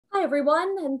Hi,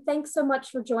 everyone, and thanks so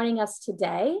much for joining us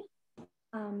today.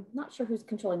 Not sure who's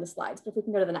controlling the slides, but if we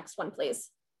can go to the next one, please.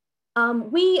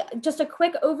 Just a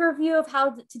quick overview of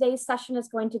how today's session is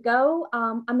going to go.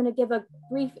 I'm going to give a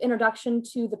brief introduction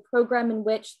to the program in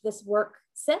which this work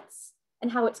sits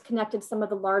and how it's connected to some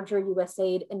of the larger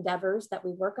USAID endeavors that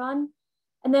we work on.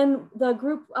 And then the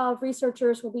group of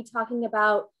researchers will be talking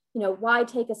about, why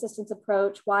take assistance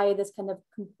approach, why this kind of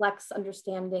complex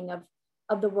understanding of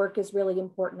the work is really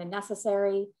important and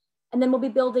necessary. And then we'll be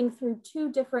building through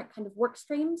two different kind of work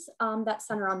streams that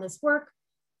center on this work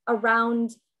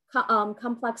around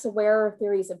complex aware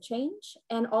theories of change,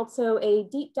 and also a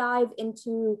deep dive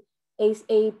into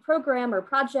a program or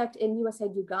project in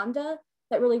USAID Uganda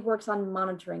that really works on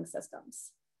monitoring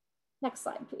systems. Next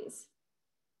slide, please.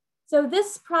 So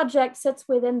this project sits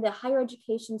within the Higher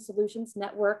Education Solutions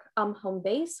Network home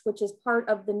base, which is part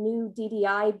of the new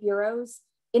DDI Bureau's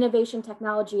Innovation,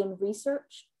 Technology, and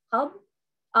Research Hub.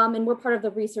 And we're part of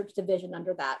the research division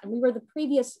under that. And we were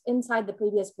inside the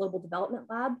previous Global Development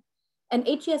Lab. And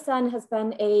HESN has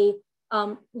been a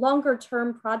longer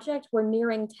term project. We're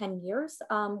nearing 10 years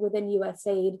within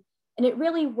USAID. And it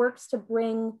really works to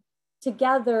bring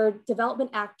together development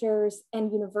actors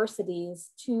and universities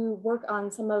to work on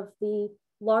some of the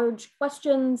large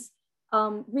questions,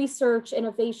 research,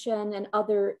 innovation, and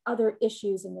other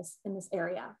issues in this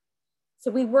area. So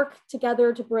we work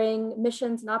together to bring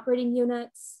missions and operating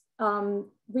units,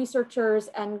 researchers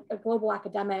and global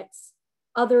academics,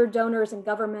 other donors and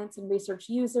governments and research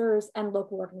users, and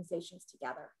local organizations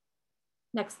together.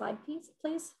 Next slide,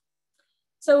 please.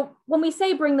 So when we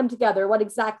say bring them together, what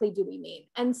exactly do we mean?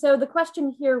 And so the question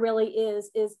here really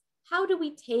is how do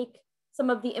we take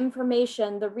some of the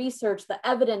information, the research, the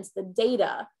evidence, the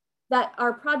data that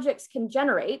our projects can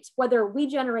generate, whether we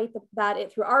generate that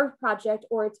through our project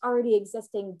or it's already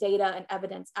existing data and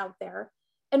evidence out there,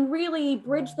 and really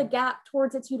bridge the gap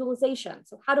towards its utilization.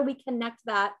 So how do we connect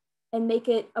that and make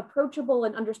it approachable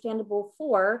and understandable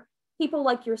for people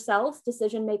like yourselves,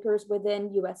 decision makers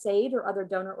within USAID or other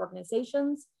donor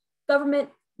organizations, government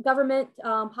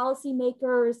policy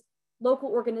makers, local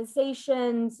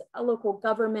organizations, local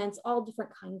governments, all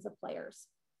different kinds of players.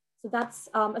 So that's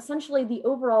essentially the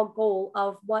overall goal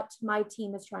of what my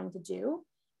team is trying to do.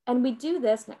 And we do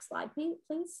this, next slide,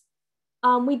 please.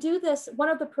 We do this, one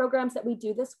of the programs that we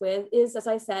do this with is, as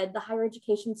I said, the Higher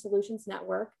Education Solutions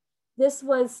Network. This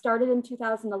was started in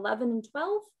 2011 and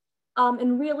 12,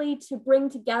 and really to bring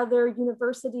together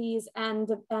universities and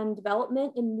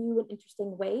development in new and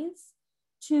interesting ways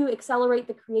to accelerate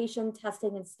the creation,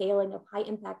 testing, and scaling of high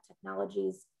impact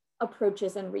technologies,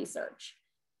 approaches, and research.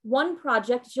 One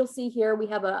project, as you'll see here, we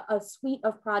have a suite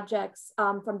of projects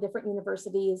from different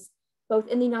universities, both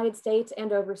in the United States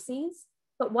and overseas.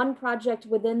 But one project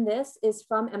within this is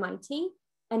from MIT,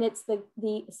 and it's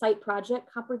the SITE project,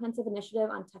 Comprehensive Initiative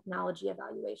on Technology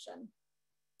Evaluation.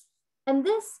 And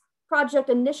this project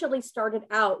initially started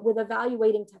out with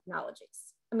evaluating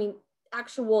technologies. I mean,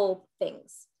 actual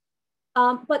things.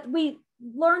 But we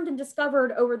learned and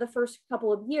discovered over the first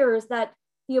couple of years that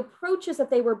the approaches that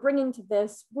they were bringing to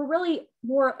this were really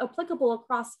more applicable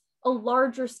across a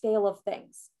larger scale of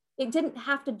things. It didn't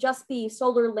have to just be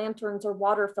solar lanterns or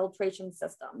water filtration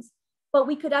systems, but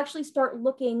we could actually start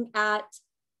looking at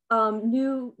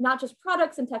new, not just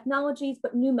products and technologies,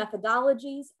 but new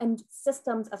methodologies and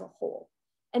systems as a whole.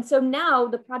 And so now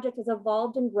the project has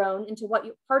evolved and grown into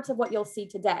parts of what you'll see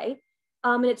today.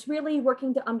 And it's really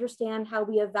working to understand how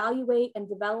we evaluate and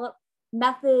develop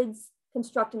methods,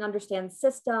 construct and understand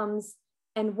systems,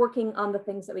 and working on the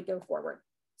things that we go forward.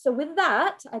 So with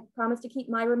that, I promise to keep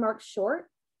my remarks short.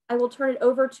 I will turn it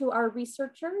over to our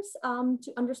researchers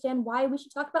to understand why we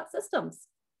should talk about systems.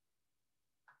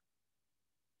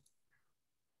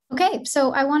 Okay,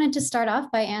 so I wanted to start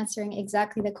off by answering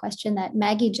exactly the question that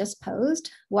Maggie just posed.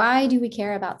 Why do we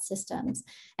care about systems?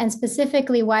 And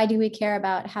specifically, why do we care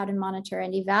about how to monitor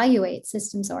and evaluate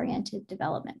systems-oriented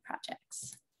development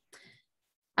projects?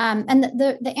 And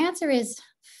the answer is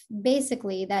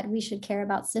basically that we should care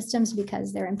about systems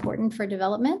because they're important for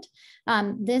development.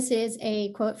 This is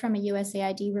a quote from a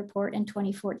USAID report in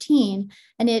 2014,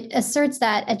 and it asserts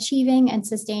that achieving and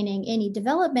sustaining any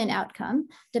development outcome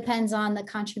depends on the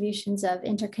contributions of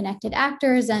interconnected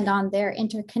actors and on their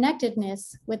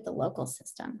interconnectedness with the local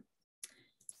system.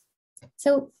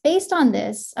 So based on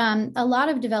this, a lot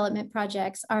of development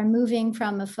projects are moving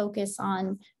from a focus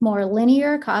on more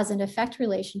linear cause and effect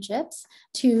relationships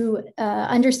to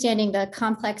understanding the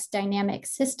complex dynamic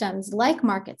systems like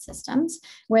market systems,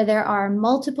 where there are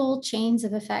multiple chains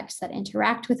of effects that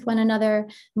interact with one another,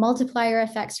 multiplier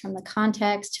effects from the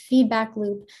context, feedback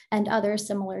loop, and other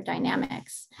similar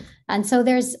dynamics. And so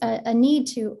there's a need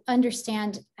to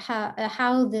understand how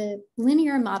the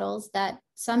linear models that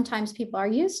sometimes people are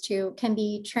used to can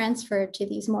be transferred to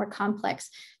these more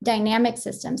complex dynamic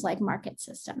systems like market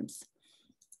systems.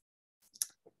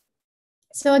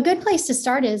 So a good place to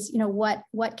start is,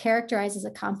 what characterizes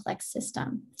a complex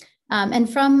system? And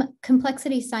from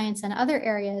complexity science and other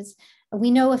areas, we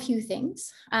know a few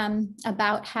things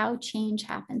about how change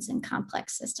happens in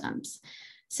complex systems.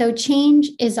 So change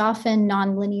is often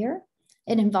nonlinear.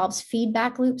 It involves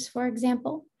feedback loops, for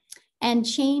example. And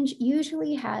change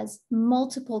usually has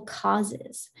multiple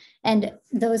causes, and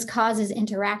those causes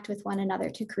interact with one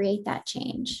another to create that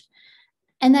change.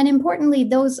 And then importantly,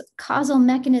 those causal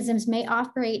mechanisms may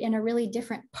operate in a really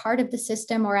different part of the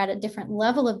system or at a different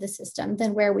level of the system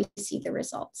than where we see the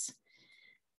results.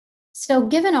 So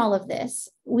given all of this,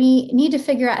 we need to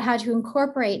figure out how to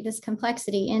incorporate this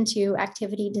complexity into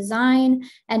activity design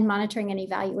and monitoring and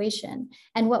evaluation.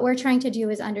 And what we're trying to do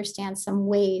is understand some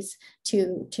ways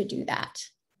to do that.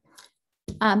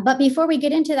 But before we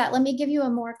get into that, let me give you a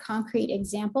more concrete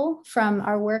example from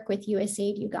our work with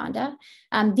USAID Uganda.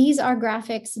 These are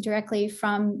graphics directly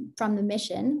from the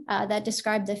mission that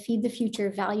describe the Feed the Future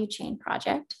value chain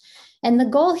project. And the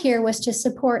goal here was to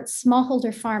support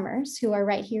smallholder farmers, who are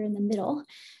right here in the middle,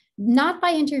 not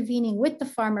by intervening with the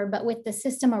farmer, but with the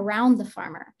system around the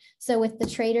farmer. So with the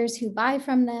traders who buy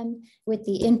from them, with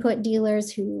the input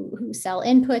dealers who sell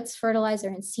inputs, fertilizer,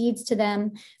 and seeds to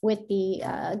them, with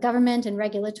the government and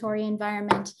regulatory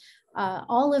environment,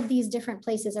 all of these different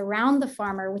places around the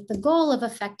farmer with the goal of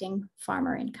affecting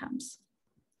farmer incomes.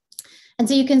 And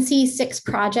so you can see 6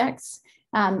 projects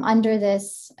under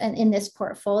this, in this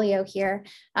portfolio here,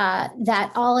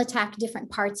 that all attack different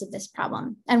parts of this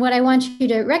problem. And what I want you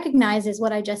to recognize is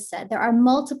what I just said. There are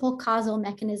multiple causal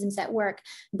mechanisms at work,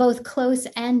 both close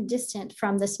and distant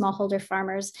from the smallholder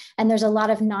farmers. And there's a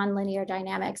lot of nonlinear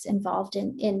dynamics involved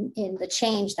in the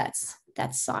change that's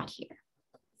sought here.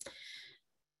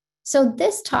 So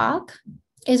this talk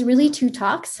is really 2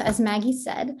 talks, as Maggie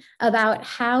said, about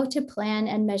how to plan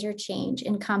and measure change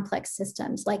in complex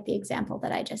systems, like the example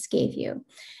that I just gave you.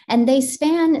 And they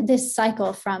span this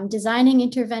cycle from designing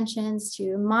interventions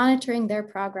to monitoring their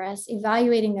progress,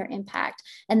 evaluating their impact,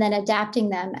 and then adapting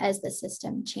them as the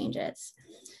system changes.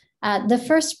 The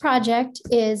first project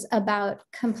is about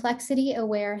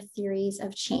complexity-aware theories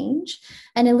of change.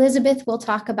 And Elizabeth will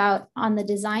talk about, on the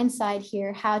design side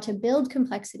here, how to build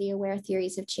complexity-aware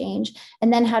theories of change,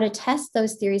 and then how to test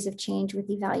those theories of change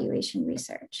with evaluation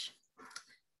research.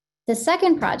 The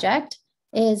second project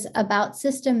is about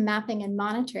system mapping and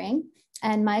monitoring.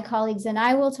 And my colleagues and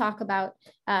I will talk about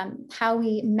how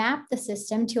we map the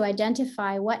system to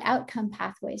identify what outcome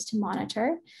pathways to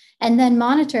monitor, and then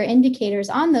monitor indicators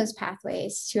on those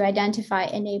pathways to identify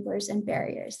enablers and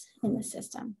barriers in the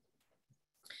system.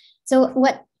 So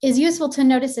what is useful to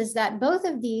notice is that both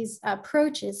of these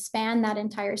approaches span that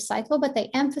entire cycle, but they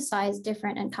emphasize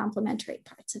different and complementary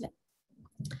parts of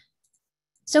it.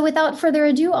 So without further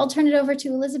ado, I'll turn it over to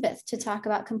Elizabeth to talk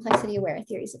about complexity-aware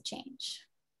theories of change.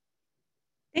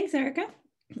 Thanks, Erica.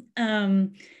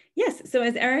 Yes, so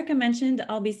as Erica mentioned,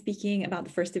 I'll be speaking about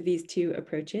the first of these 2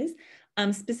 approaches,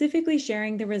 specifically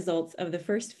sharing the results of the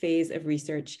first phase of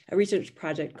research, a research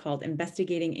project called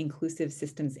Investigating Inclusive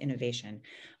Systems Innovation,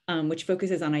 which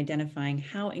focuses on identifying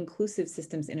how inclusive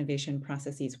systems innovation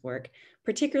processes work,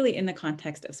 particularly in the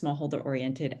context of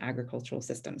smallholder-oriented agricultural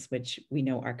systems, which we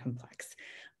know are complex.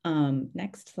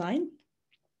 Next slide.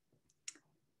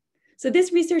 So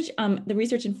this research, the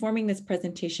research informing this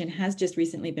presentation has just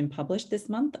recently been published this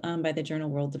month by the journal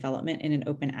World Development in an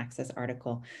open access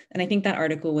article. And I think that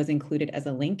article was included as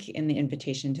a link in the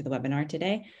invitation to the webinar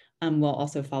today. We'll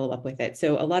also follow up with it.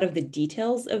 So a lot of the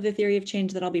details of the theory of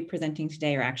change that I'll be presenting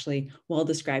today are actually well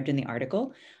described in the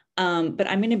article. But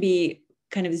I'm going to be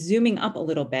kind of zooming up a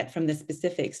little bit from the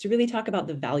specifics to really talk about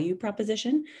the value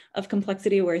proposition of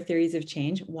complexity-aware theories of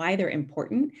change, why they're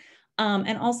important,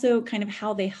 and also kind of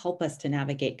how they help us to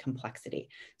navigate complexity.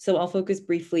 So I'll focus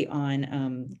briefly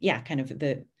on, kind of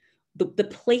the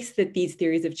place that these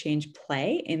theories of change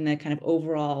play in the kind of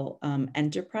overall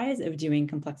enterprise of doing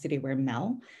complexity-aware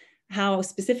MEL, how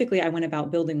specifically I went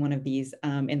about building one of these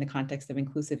in the context of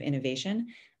inclusive innovation,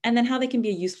 and then how they can be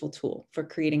a useful tool for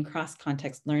creating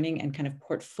cross-context learning and kind of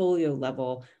portfolio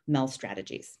level MEL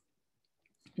strategies.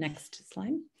 Next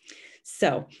slide.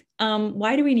 So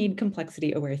why do we need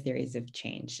complexity-aware theories of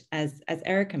change? As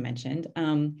Erica mentioned,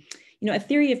 a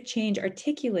theory of change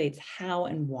articulates how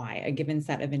and why a given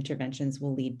set of interventions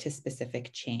will lead to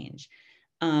specific change.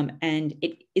 And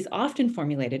it is often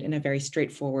formulated in a very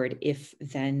straightforward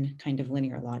if-then kind of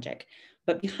linear logic.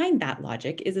 But behind that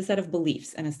logic is a set of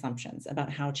beliefs and assumptions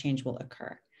about how change will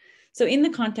occur. So in the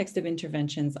context of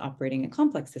interventions operating in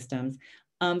complex systems,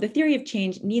 the theory of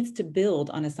change needs to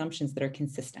build on assumptions that are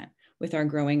consistent with our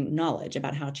growing knowledge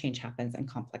about how change happens in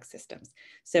complex systems.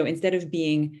 So instead of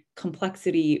being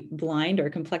complexity blind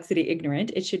or complexity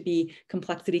ignorant, it should be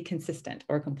complexity consistent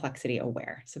or complexity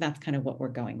aware. So that's kind of what we're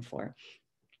going for.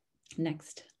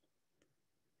 Next.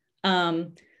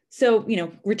 So,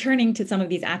 returning to some of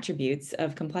these attributes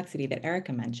of complexity that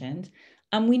Erica mentioned,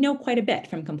 we know quite a bit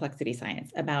from complexity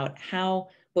science about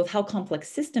both how complex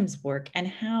systems work and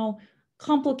how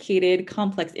complicated,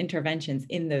 complex interventions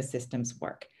in those systems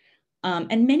work.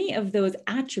 And many of those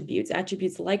attributes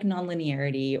like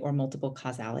nonlinearity or multiple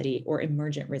causality or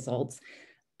emergent results,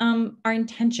 are in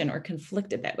tension or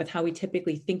conflict a bit with how we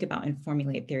typically think about and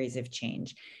formulate theories of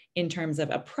change in terms of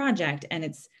a project and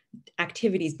its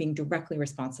activities being directly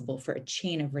responsible for a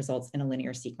chain of results in a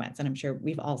linear sequence. And I'm sure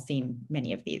we've all seen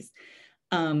many of these.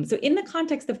 So in the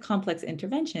context of complex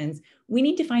interventions, we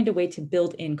need to find a way to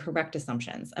build in correct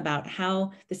assumptions about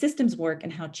how the systems work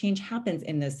and how change happens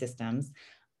in those systems.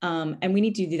 And we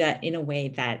need to do that in a way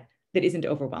that isn't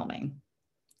overwhelming.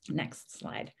 Next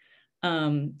slide.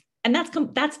 And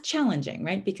that's challenging,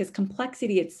 right? Because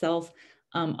complexity itself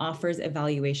offers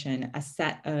evaluation a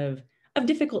set of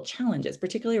difficult challenges,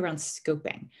 particularly around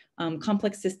scoping.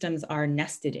 Complex systems are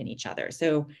nested in each other.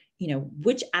 So,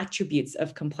 which attributes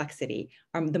of complexity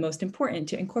are the most important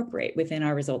to incorporate within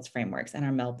our results frameworks and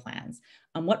our MEL plans?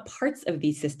 What parts of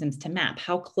these systems to map?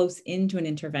 How close into an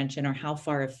intervention or how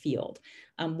far afield?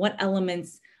 What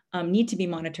elements need to be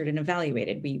monitored and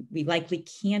evaluated? We likely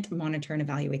can't monitor and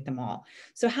evaluate them all.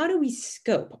 So how do we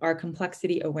scope our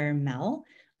complexity-aware MEL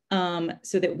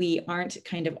so that we aren't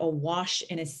kind of awash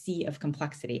in a sea of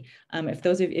complexity?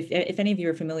 If any of you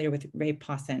are familiar with Ray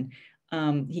Pawson,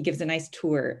 he gives a nice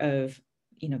tour of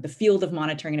the field of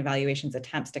monitoring and evaluation's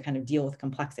attempts to kind of deal with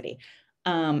complexity.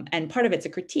 And part of it's a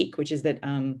critique, which is that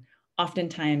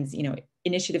oftentimes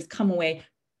initiatives come away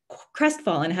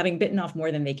crestfallen, having bitten off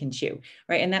more than they can chew,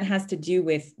 right? And that has to do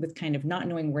with kind of not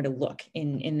knowing where to look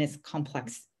in this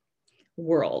complex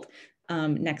world.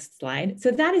 Next slide.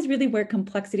 So that is really where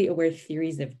complexity-aware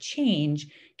theories of change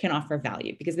can offer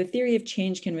value, because the theory of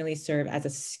change can really serve as a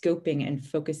scoping and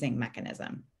focusing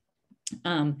mechanism.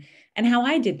 And how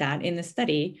I did that in the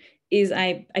study is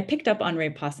I picked up on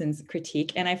Ray Pawson's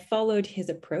critique and I followed his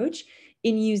approach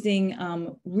in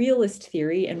using realist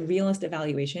theory and realist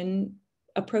evaluation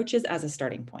approaches as a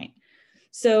starting point.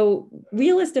 So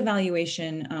realist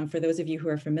evaluation, for those of you who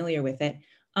are familiar with it,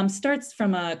 starts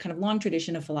from a kind of long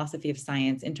tradition of philosophy of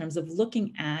science in terms of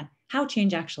looking at how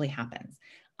change actually happens.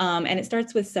 And it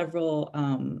starts with several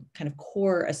kind of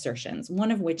core assertions,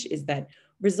 one of which is that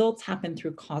results happen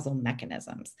through causal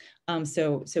mechanisms.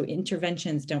 So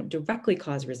interventions don't directly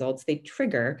cause results, they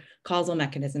trigger causal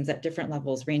mechanisms at different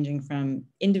levels, ranging from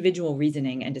individual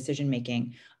reasoning and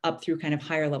decision-making up through kind of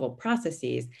higher level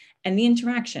processes. And the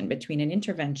interaction between an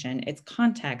intervention, its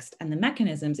context, and the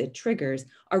mechanisms it triggers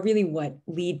are really what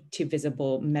lead to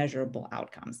visible, measurable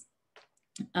outcomes.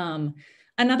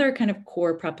 Another kind of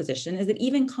core proposition is that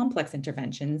even complex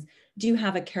interventions do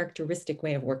have a characteristic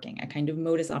way of working, a kind of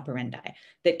modus operandi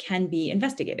that can be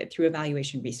investigated through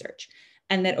evaluation research.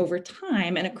 And that over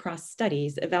time and across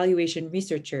studies, evaluation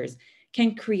researchers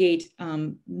can create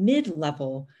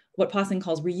mid-level, what Pawson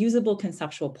calls reusable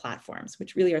conceptual platforms,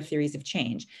 which really are theories of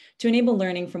change, to enable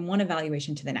learning from one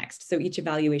evaluation to the next. So each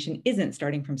evaluation isn't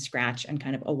starting from scratch and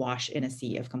kind of awash in a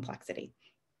sea of complexity.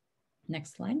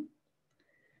 Next slide.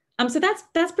 So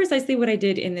that's precisely what I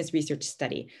did in this research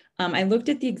study. I looked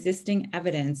at the existing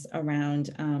evidence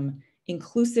around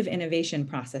inclusive innovation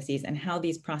processes and how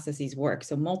these processes work.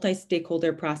 So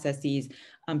multi-stakeholder processes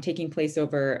taking place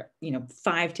over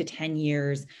 5 to 10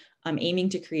 years, aiming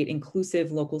to create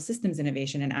inclusive local systems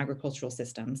innovation in agricultural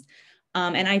systems.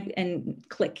 And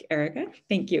click, Erica,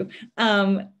 thank you.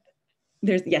 I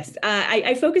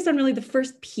focused on really the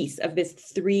first piece of this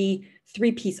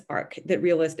three-piece arc that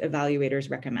realist evaluators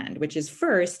recommend, which is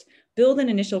first, build an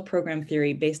initial program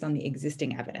theory based on the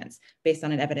existing evidence, based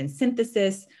on an evidence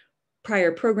synthesis,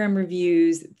 prior program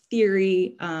reviews,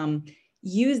 theory,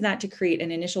 use that to create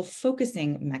an initial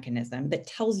focusing mechanism that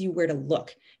tells you where to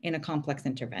look in a complex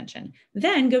intervention.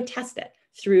 Then go test it.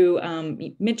 through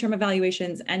midterm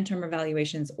evaluations, end-term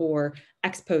evaluations, or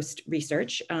ex post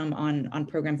research on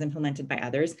programs implemented by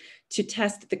others to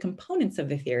test the components of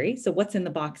the theory, so what's in the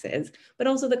boxes, but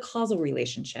also the causal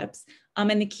relationships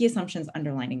and the key assumptions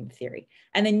underlining the theory.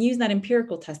 And then use that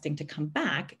empirical testing to come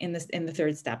back in the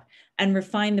third step and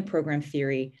refine the program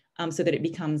theory so that it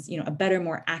becomes a better,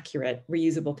 more accurate,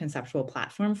 reusable conceptual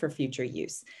platform for future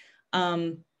use.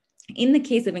 In the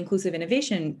case of inclusive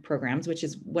innovation programs, which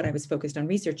is what I was focused on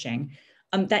researching,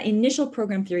 that initial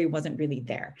program theory wasn't really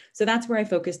there. So that's where I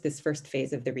focused this first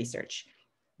phase of the research.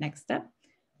 Next step.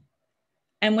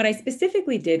 And what I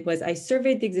specifically did was I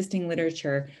surveyed the existing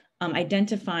literature,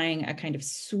 identifying a kind of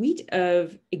suite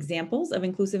of examples of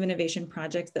inclusive innovation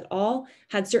projects that all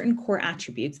had certain core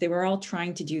attributes. They were all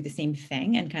trying to do the same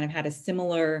thing and kind of had a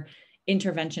similar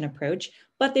intervention approach,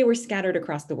 but they were scattered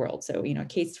across the world. So, a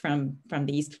case from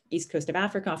the east coast of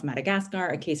Africa, off Madagascar,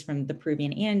 a case from the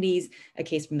Peruvian Andes, a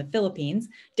case from the Philippines,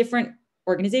 different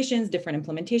organizations, different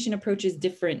implementation approaches,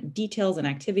 different details and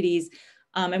activities.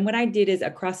 And what I did is a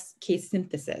cross-case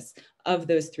synthesis of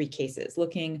those three cases,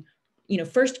 looking,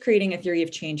 first creating a theory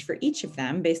of change for each of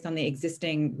them based on the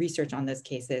existing research on those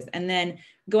cases, and then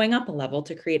going up a level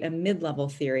to create a mid-level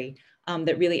theory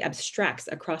that really abstracts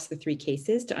across the three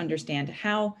cases to understand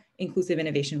how inclusive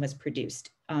innovation was produced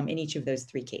in each of those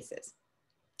three cases.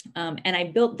 And I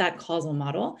built that causal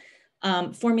model,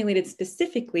 formulated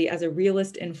specifically as a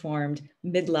realist-informed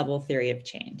mid-level theory of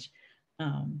change.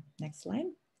 Next slide.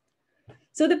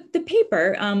 So the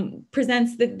paper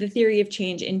presents the theory of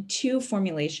change in two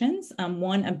formulations,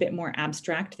 one a bit more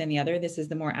abstract than the other. This is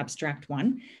the more abstract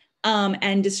one.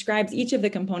 And describes each of the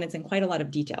components in quite a lot of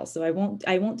detail. So I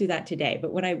won't do that today,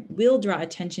 but what I will draw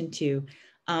attention to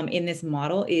in this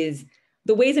model is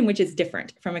the ways in which it's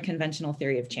different from a conventional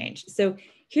theory of change. So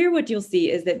here what you'll see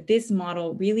is that this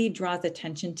model really draws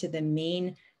attention to the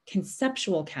main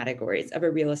conceptual categories of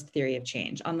a realist theory of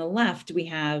change. On the left, we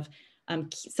have an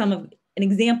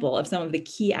example of some of the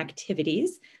key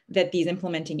activities that these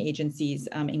implementing agencies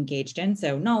engaged in.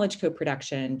 So knowledge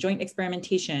co-production, joint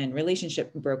experimentation,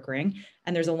 relationship brokering,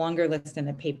 and there's a longer list in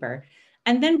the paper.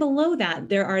 And then below that,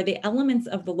 there are the elements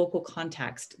of the local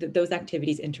context that those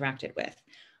activities interacted with,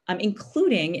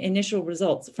 including initial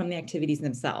results from the activities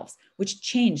themselves, which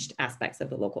changed aspects of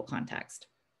the local context.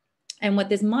 And what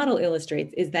this model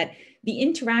illustrates is that the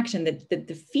interaction,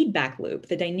 the feedback loop,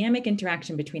 the dynamic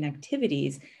interaction between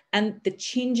activities and the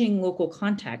changing local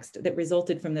context that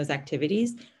resulted from those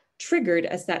activities triggered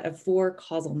a set of 4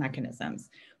 causal mechanisms,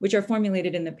 which are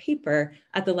formulated in the paper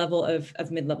at the level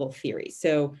of mid-level theory.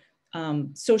 So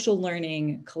social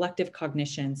learning, collective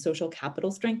cognition, social capital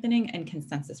strengthening, and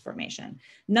consensus formation.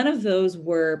 None of those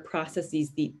were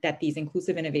processes that these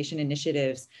inclusive innovation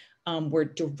initiatives were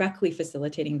directly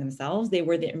facilitating themselves. They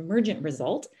were the emergent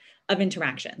result of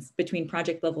interactions between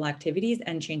project level activities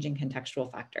and changing contextual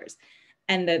factors.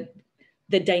 And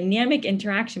the dynamic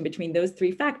interaction between those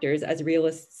 3 factors, as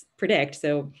realists predict,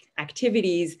 so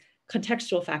activities,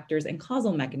 contextual factors, and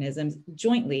causal mechanisms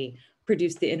jointly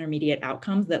produce the intermediate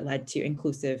outcomes that led to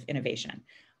inclusive innovation.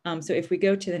 So if we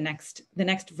go to the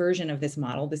next version of this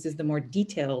model, this is the more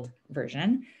detailed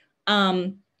version.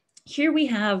 Here we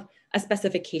have a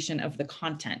specification of the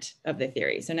content of the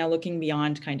theory. So now looking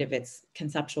beyond kind of its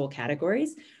conceptual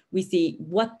categories, we see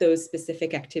what those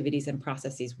specific activities and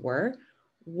processes were,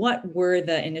 what were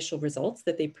the initial results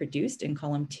that they produced in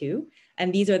column 2,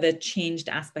 and these are the changed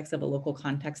aspects of a local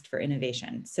context for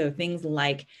innovation. So things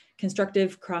like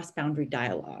constructive cross-boundary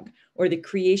dialogue, or the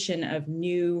creation of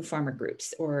new farmer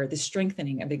groups, or the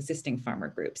strengthening of existing farmer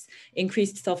groups,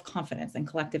 increased self-confidence and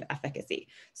collective efficacy.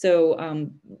 So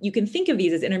you can think of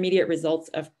these as intermediate results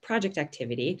of project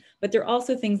activity, but they're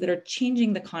also things that are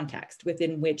changing the context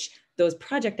within which those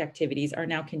project activities are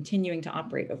now continuing to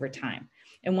operate over time.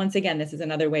 And once again, this is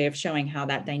another way of showing how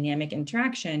that dynamic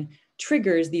interaction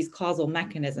triggers these causal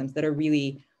mechanisms that are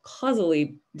really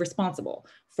causally responsible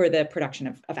for the production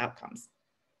of outcomes.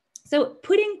 So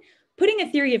putting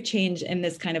a theory of change in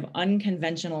this kind of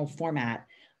unconventional format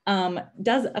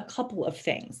does a couple of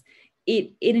things.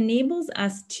 It enables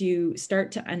us to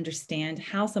start to understand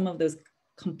how some of those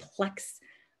complex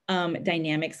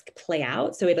dynamics play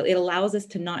out. So it allows us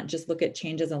to not just look at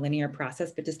change as a linear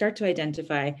process, but to start to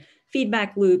identify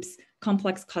feedback loops,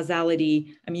 complex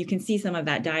causality. I mean, you can see some of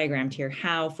that diagrammed here,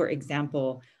 how, for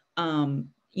example,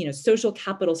 social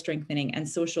capital strengthening and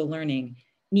social learning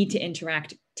need to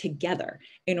interact together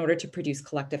in order to produce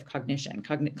collective cognition.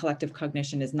 Collective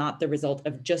cognition is not the result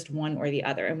of just one or the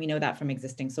other. And we know that from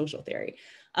existing social theory.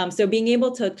 So being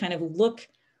able to kind of look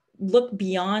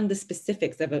beyond the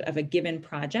specifics of a given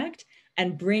project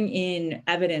and bring in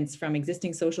evidence from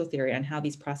existing social theory on how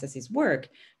these processes work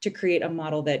to create a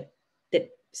model that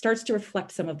starts to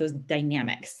reflect some of those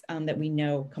dynamics that we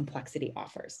know complexity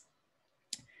offers.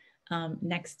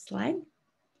 Next slide.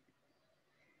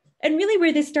 And really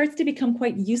where this starts to become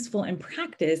quite useful in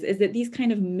practice is that these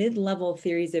kind of mid-level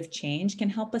theories of change can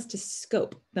help us to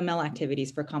scope the MEL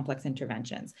activities for complex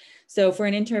interventions. So for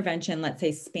an intervention, let's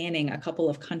say spanning a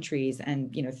couple of countries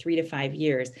and 3 to 5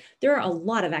 years, there are a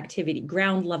lot of activity,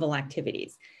 ground level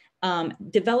activities.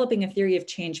 Developing a theory of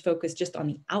change focused just on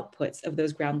the outputs of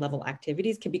those ground level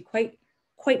activities can be quite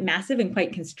massive and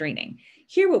quite constraining.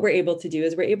 Here, what we're able to do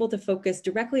is we're able to focus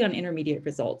directly on intermediate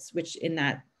results, which in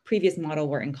that previous model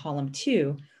were in column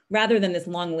 2, rather than this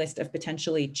long list of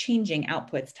potentially changing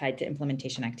outputs tied to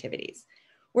implementation activities.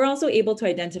 We're also able to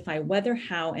identify whether,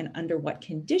 how, and under what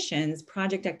conditions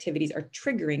project activities are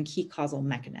triggering key causal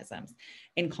mechanisms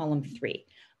in column 3.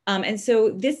 And so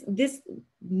this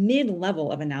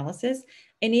mid-level of analysis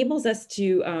enables us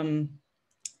to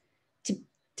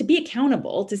be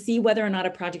accountable, to see whether or not a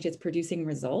project is producing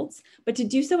results, but to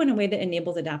do so in a way that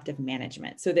enables adaptive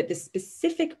management so that the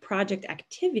specific project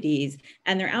activities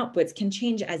and their outputs can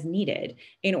change as needed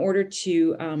in order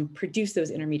to produce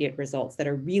those intermediate results that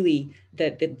are really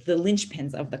the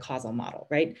linchpins of the causal model,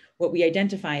 right? What we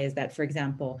identify is that, for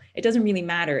example, it doesn't really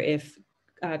matter if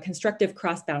constructive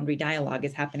cross-boundary dialogue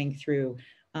is happening through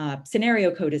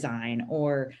scenario co-design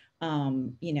or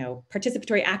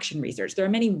participatory action research. There are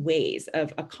many ways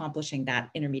of accomplishing that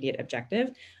intermediate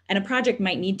objective, and a project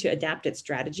might need to adapt its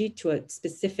strategy to a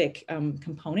specific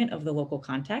component of the local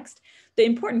context. The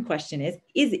important question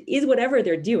is whatever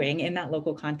they're doing in that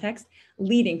local context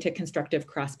leading to constructive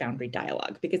cross-boundary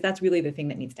dialogue? Because that's really the thing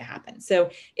that needs to happen. So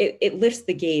it lifts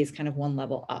the gaze kind of one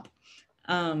level up.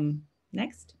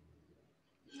 Next.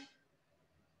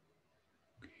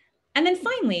 And then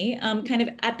finally, kind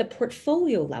of at the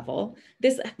portfolio level,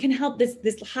 this can help,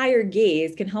 this higher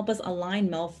gaze can help us align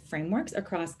MEL frameworks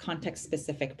across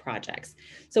context-specific projects.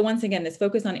 So once again, this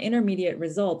focus on intermediate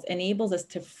results enables us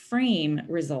to frame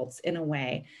results in a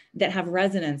way that have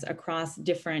resonance across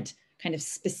different kind of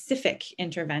specific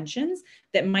interventions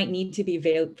that might need to be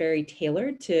very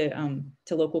tailored to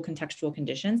local contextual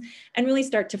conditions, and really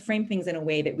start to frame things in a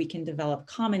way that we can develop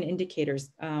common indicators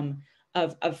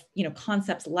of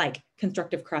concepts like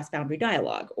constructive cross-boundary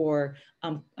dialogue or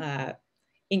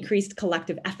increased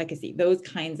collective efficacy, those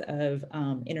kinds of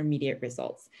intermediate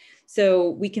results.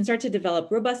 So we can start to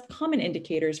develop robust common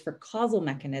indicators for causal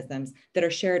mechanisms that are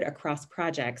shared across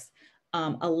projects,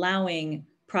 allowing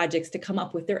projects to come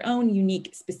up with their own unique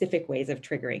specific ways of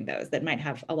triggering those that might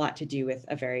have a lot to do with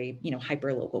a very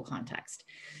hyper-local context.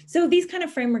 So these kind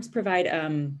of frameworks provide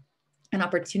an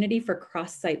opportunity for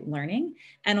cross-site learning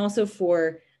and also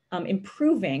for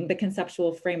improving the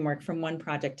conceptual framework from one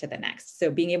project to the next.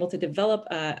 So being able to develop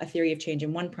a theory of change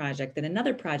in one project that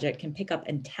another project can pick up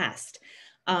and test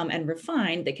and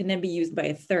refine that can then be used by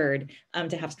a third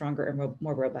to have stronger and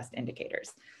more robust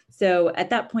indicators. So at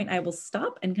that point, I will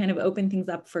stop and kind of open things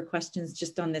up for questions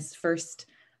just on this first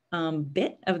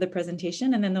bit of the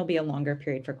presentation, and then there'll be a longer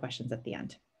period for questions at the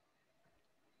end.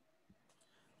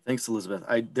 Thanks, Elizabeth.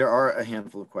 There are a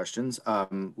handful of questions.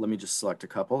 Let me just select a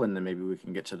couple and then maybe we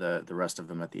can get to the rest of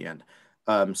them at the end.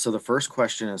 So the first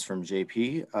question is from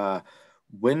JP.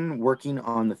 When working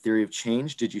on the theory of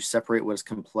change, did you separate what is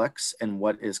complex and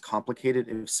what is complicated?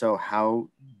 If so, how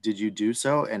did you do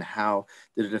so? And how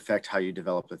did it affect how you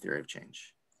develop the theory of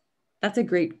change? That's a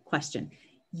great question.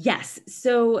 Yes.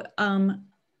 So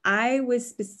I was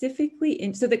specifically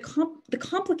in, so the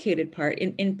complicated part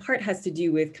in part has to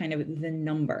do with kind of the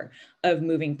number of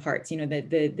moving parts,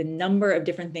 the number of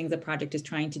different things a project is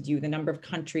trying to do, the number of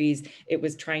countries it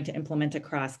was trying to implement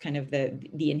across, kind of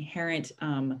the inherent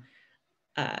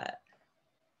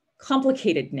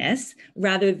complicatedness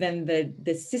rather than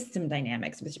the system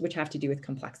dynamics, which have to do with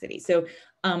complexity. So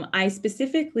I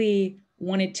specifically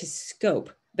wanted to scope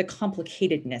the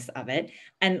complicatedness of it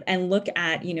and look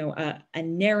at a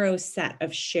narrow set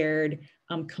of shared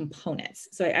components.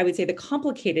 So I would say the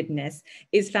complicatedness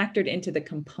is factored into the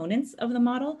components of the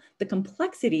model. The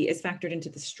complexity is factored into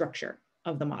the structure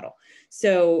of the model.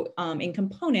 So in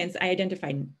components, I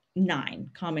identified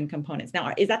 9 common components.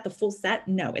 Now, is that the full set?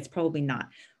 No, it's probably not.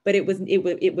 But it was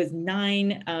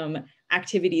 9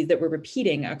 activities that were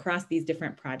repeating across these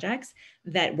different projects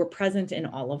that were present in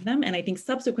all of them. And I think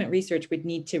subsequent research would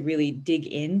need to really dig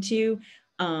into,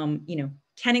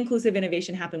 can inclusive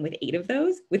innovation happen with 8 of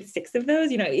those, with 6 of those?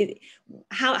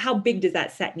 How big does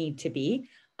that set need to be?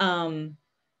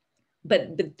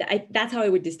 that's how I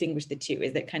would distinguish the two,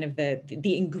 is that kind of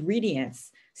the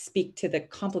ingredients speak to the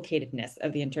complicatedness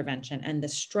of the intervention, and the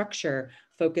structure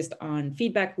focused on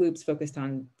feedback loops, focused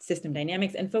on system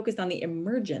dynamics, and focused on the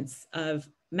emergence of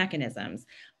mechanisms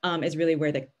is really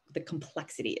where the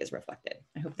complexity is reflected.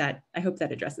 I hope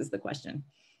that addresses the question.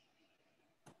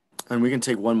 And we can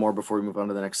take one more before we move on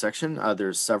to the next section.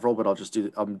 There's several, but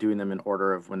I'm doing them in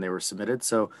order of when they were submitted.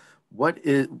 So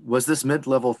was this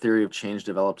mid-level theory of change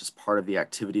developed as part of the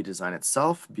activity design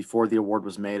itself, before the award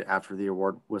was made, after the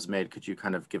award was made? Could you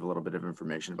kind of give a little bit of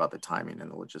information about the timing and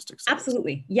the logistics?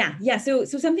 Absolutely. Yeah. So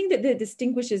something that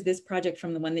distinguishes this project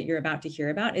from the one that you're about to hear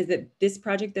about is that this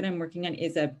project that I'm working on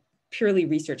is a purely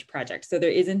research project. So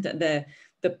there isn't the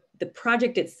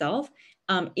project itself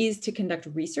is to conduct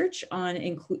research on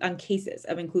cases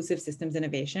of inclusive systems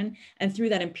innovation, and through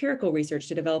that empirical research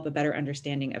to develop a better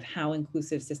understanding of how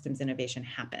inclusive systems innovation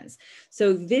happens.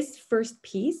 So this first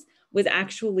piece was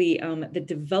actually the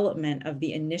development of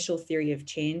the initial theory of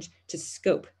change to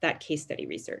scope that case study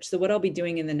research. So what I'll be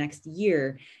doing in the next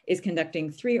year is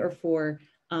conducting 3 or 4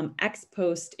 ex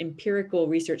post empirical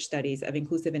research studies of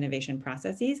inclusive innovation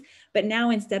processes. But now,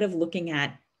 instead of looking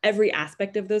at every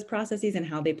aspect of those processes and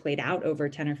how they played out over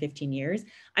 10 or 15 years,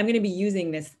 I'm going to be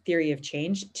using this theory of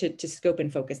change to scope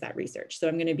and focus that research. So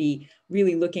I'm going to be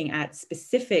really looking at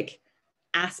specific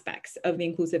aspects of the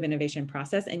inclusive innovation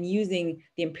process and using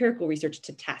the empirical research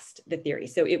to test the theory.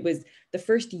 So it was the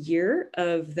first year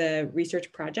of the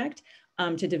research project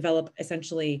to develop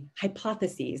essentially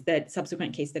hypotheses that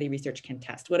subsequent case study research can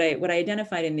test. What I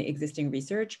identified in the existing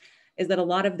research is that a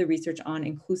lot of the research on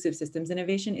inclusive systems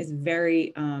innovation is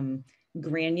very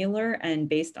granular and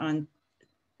based on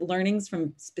learnings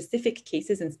from specific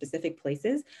cases in specific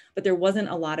places, but there wasn't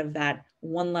a lot of that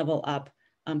one level up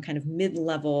kind of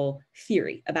mid-level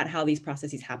theory about how these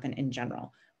processes happen in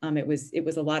general. It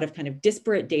was a lot of kind of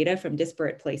disparate data from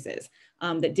disparate places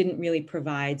that didn't really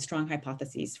provide strong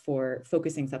hypotheses for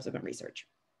focusing subsequent research.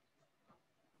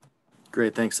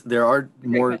 Great, thanks. There are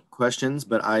more questions,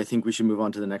 but I think we should move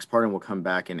on to the next part, and we'll come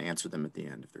back and answer them at the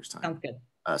end if there's time. Sounds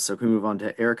good. So can we move on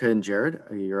to Erica and Jared?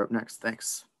 You're up next.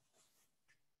 Thanks.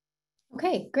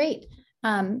 Okay, great.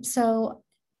 So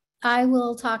I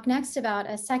will talk next about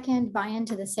a second buy-in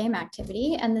to the same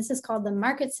activity, and this is called the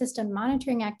Market System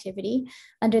Monitoring Activity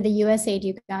under the USAID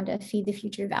Uganda Feed the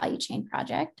Future Value Chain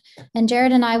Project. And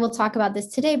Jared and I will talk about this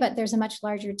today, but there's a much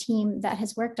larger team that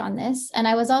has worked on this. And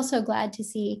I was also glad to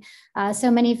see so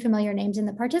many familiar names in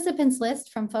the participants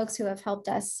list from folks who have helped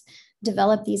us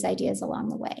develop these ideas along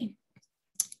the way.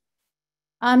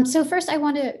 So first, I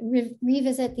want to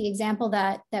revisit the example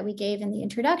that we gave in the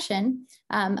introduction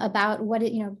about what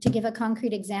to give a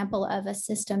concrete example of a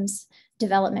systems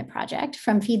development project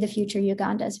from Feed the Future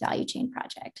Uganda's Value Chain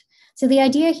Project. So the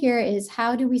idea here is,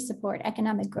 how do we support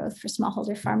economic growth for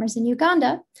smallholder farmers in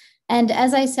Uganda? And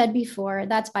as I said before,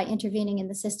 that's by intervening in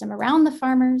the system around the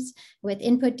farmers with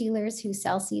input dealers who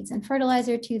sell seeds and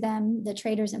fertilizer to them, the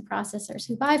traders and processors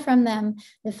who buy from them,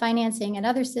 the financing and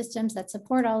other systems that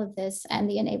support all of this, and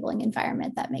the enabling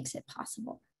environment that makes it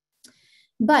possible.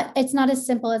 But it's not as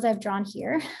simple as I've drawn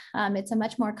here. It's a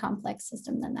much more complex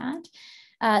system than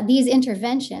that. These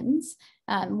interventions,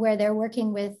 where they're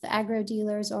working with agro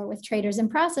dealers or with traders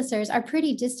and processors, are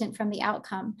pretty distant from the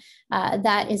outcome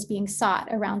that is being sought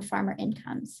around farmer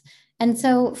incomes. And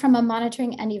so from a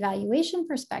monitoring and evaluation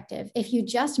perspective, if you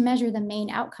just measure the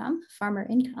main outcome, farmer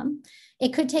income,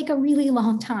 it could take a really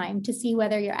long time to see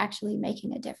whether you're actually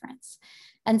making a difference.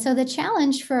 And so the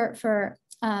challenge for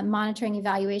monitoring,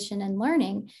 evaluation, and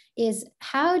learning is,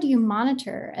 how do you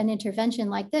monitor an intervention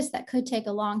like this that could take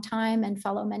a long time and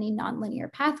follow many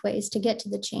nonlinear pathways to get to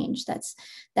the change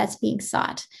that's being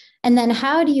sought? And then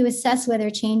how do you assess whether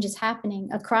change is happening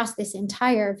across this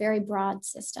entire very broad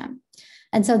system?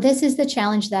 And so this is the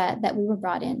challenge that we were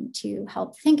brought in to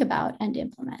help think about and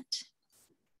implement.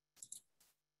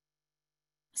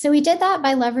 So we did that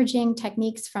by leveraging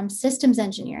techniques from systems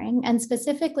engineering, and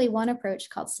specifically one approach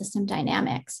called system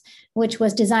dynamics, which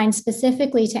was designed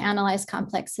specifically to analyze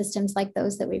complex systems like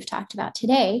those that we've talked about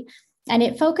today. And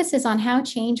it focuses on how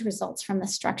change results from the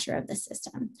structure of the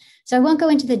system. So I won't go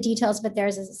into the details, but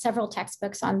there's several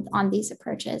textbooks on these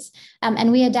approaches.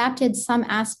 And we adapted some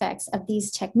aspects of these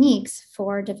techniques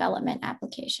for development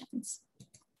applications.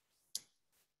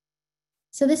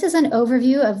 So this is an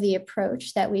overview of the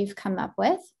approach that we've come up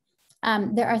with.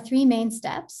 There are 3 main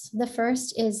steps. The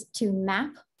first is to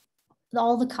map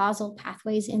all the causal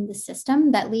pathways in the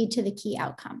system that lead to the key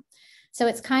outcome. So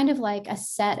it's kind of like a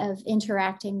set of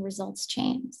interacting results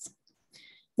chains.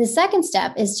 The second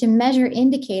step is to measure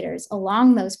indicators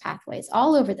along those pathways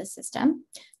all over the system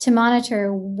to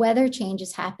monitor whether change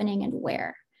is happening and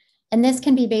where. And this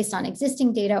can be based on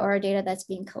existing data or data that's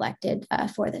being collected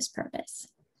for this purpose.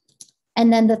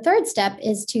 And then the third step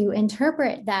is to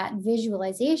interpret that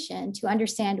visualization to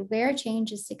understand where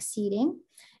change is succeeding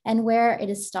and where it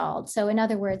is stalled. So in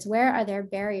other words, where are there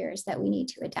barriers that we need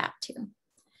to adapt to?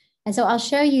 And so I'll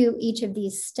show you each of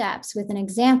these steps with an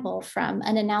example from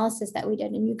an analysis that we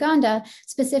did in Uganda,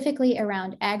 specifically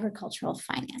around agricultural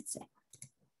financing.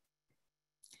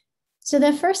 So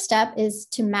the first step is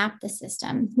to map the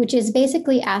system, which is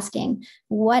basically asking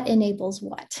what enables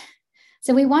what.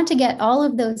 So we want to get all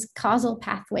of those causal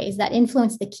pathways that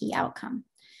influence the key outcome.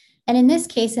 And in this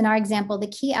case, in our example, the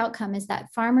key outcome is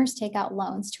that farmers take out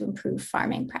loans to improve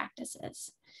farming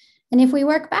practices. And if we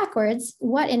work backwards,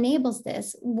 what enables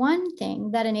this? One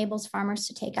thing that enables farmers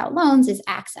to take out loans is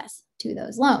access to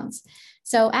those loans.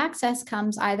 So access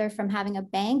comes either from having a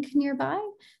bank nearby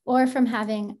or from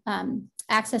having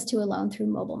access to a loan through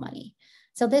mobile money.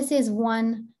 So this is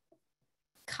one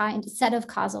set of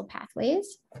causal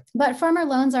pathways, but farmer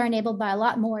loans are enabled by a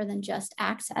lot more than just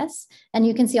access. And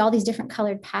you can see all these different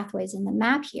colored pathways in the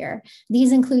map here.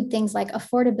 These include things like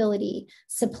affordability,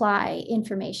 supply,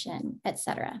 information, et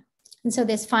cetera. And so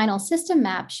this final system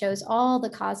map shows all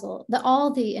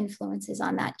the influences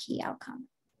on that key outcome.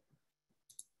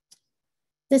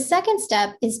 The second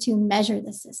step is to measure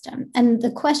the system. And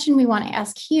the question we want to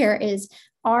ask here is,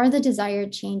 are the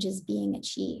desired changes being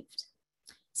achieved?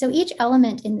 So each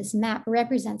element in this map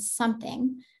represents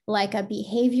something like a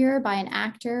behavior by an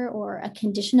actor or a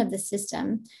condition of the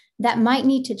system that might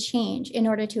need to change in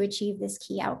order to achieve this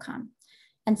key outcome.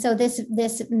 And so this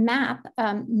map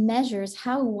measures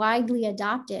how widely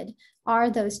adopted are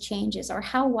those changes, or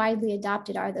how widely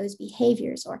adopted are those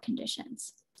behaviors or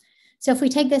conditions. So if we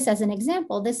take this as an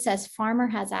example, this says farmer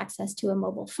has access to a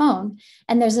mobile phone.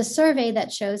 And there's a survey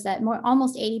that shows that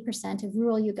almost 80% of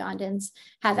rural Ugandans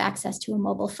have access to a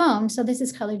mobile phone. So this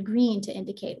is colored green to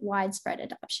indicate widespread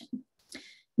adoption.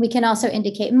 We can also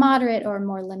indicate moderate or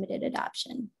more limited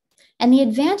adoption. And the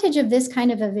advantage of this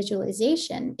kind of a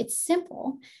visualization, it's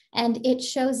simple, and it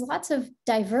shows lots of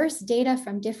diverse data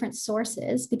from different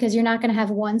sources, because you're not going to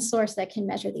have one source that can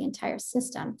measure the entire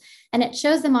system. And it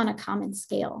shows them on a common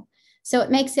scale. So it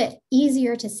makes it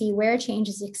easier to see where change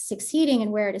is succeeding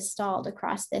and where it is stalled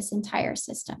across this entire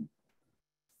system.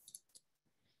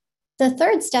 The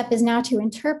third step is now to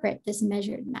interpret this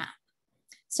measured map.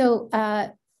 So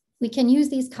we can use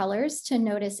these colors to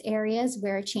notice areas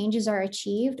where changes are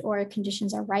achieved or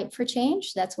conditions are ripe for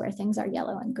change. That's where things are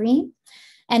yellow and green.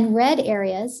 And red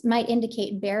areas might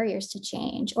indicate barriers to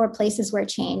change or places where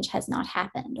change has not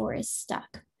happened or is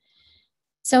stuck.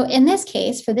 So in this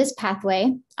case, for this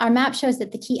pathway, our map shows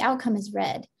that the key outcome is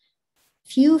red.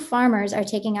 Few farmers are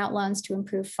taking out loans to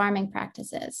improve farming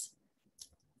practices.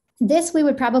 This we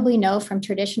would probably know from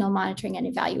traditional monitoring and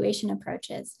evaluation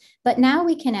approaches, but now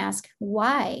we can ask,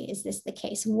 why is this the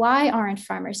case? Why aren't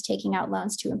farmers taking out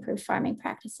loans to improve farming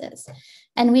practices?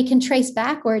 And we can trace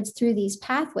backwards through these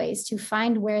pathways to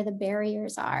find where the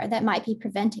barriers are that might be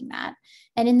preventing that.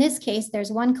 And in this case,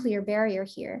 there's one clear barrier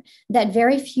here, that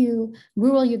very few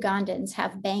rural Ugandans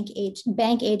have bank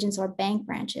agents or bank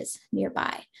branches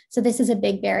nearby. So this is a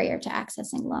big barrier to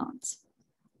accessing loans.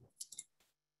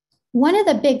 One of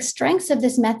the big strengths of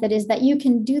this method is that you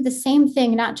can do the same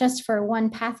thing, not just for one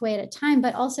pathway at a time,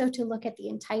 but also to look at the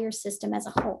entire system as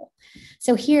a whole.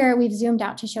 So here we've zoomed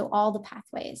out to show all the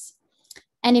pathways.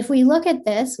 And if we look at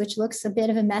this, which looks a bit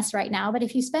of a mess right now, but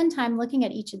if you spend time looking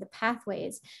at each of the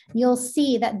pathways, you'll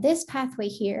see that this pathway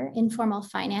here, informal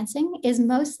financing, is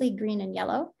mostly green and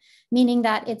yellow, meaning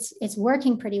that it's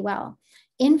working pretty well.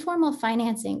 Informal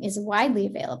financing is widely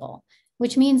available,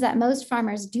 which means that most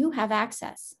farmers do have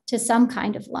access to some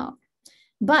kind of loan.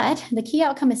 But the key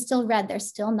outcome is still red, they're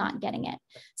still not getting it.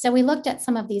 So we looked at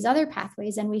some of these other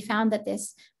pathways and we found that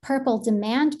this purple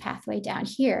demand pathway down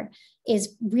here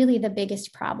is really the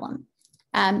biggest problem.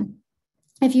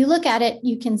 If you look at it,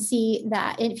 you can see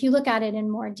that if you look at it in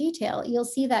more detail, you'll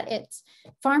see that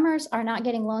farmers are not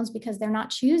getting loans because they're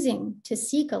not choosing to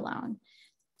seek a loan.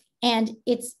 And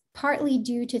it's partly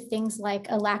due to things like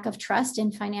a lack of trust in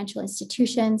financial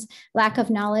institutions, lack of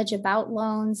knowledge about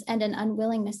loans, and an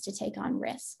unwillingness to take on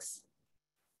risks.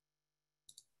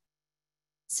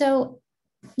 So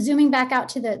zooming back out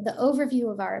to the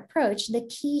overview of our approach, the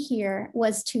key here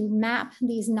was to map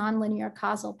these nonlinear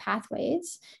causal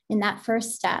pathways in that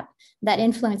first step that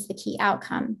influence the key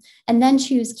outcome, and then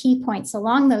choose key points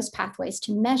along those pathways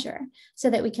to measure so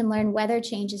that we can learn whether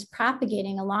change is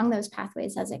propagating along those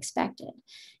pathways as expected.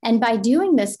 And by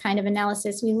doing this kind of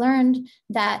analysis, we learned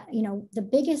that, the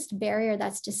biggest barrier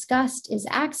that's discussed is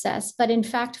access, but in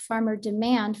fact, farmer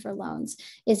demand for loans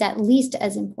is at least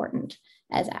as important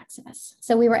as access.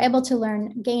 So we were able to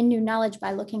gain new knowledge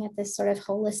by looking at this sort of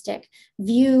holistic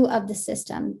view of the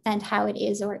system and how it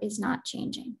is or is not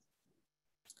changing.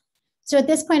 So at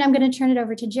this point, I'm going to turn it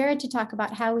over to Jared to talk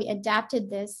about how we adapted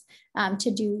this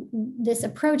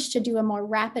approach to do a more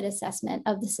rapid assessment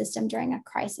of the system during a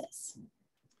crisis.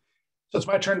 So it's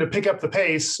my turn to pick up the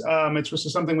pace.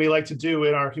 It's something we like to do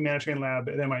in our humanitarian lab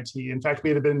at MIT. In fact, we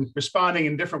had been responding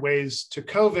in different ways to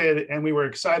COVID, and we were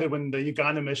excited when the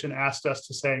Uganda mission asked us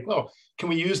to say, well, can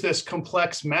we use this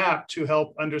complex map to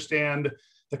help understand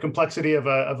the complexity of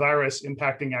a virus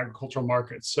impacting agricultural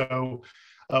markets? So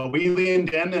we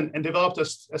leaned in and developed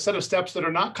a set of steps that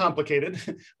are not complicated,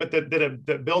 but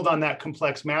that build on that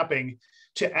complex mapping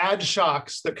to add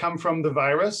shocks that come from the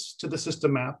virus to the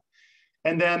system map,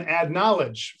 and then add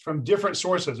knowledge from different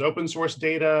sources, open source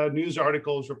data, news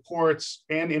articles, reports,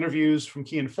 and interviews from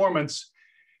key informants,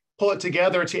 pull it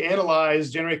together to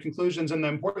analyze, generate conclusions. And the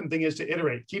important thing is to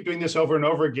iterate, keep doing this over and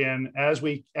over again as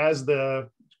the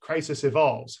crisis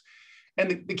evolves.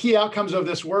 And the key outcomes of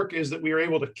this work is that we are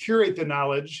able to curate the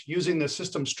knowledge using the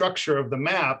system structure of the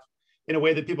map in a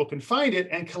way that people can find it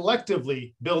and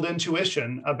collectively build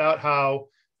intuition about how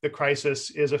the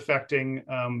crisis is affecting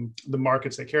the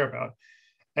markets they care about.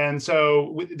 And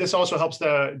so this also helps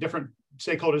the different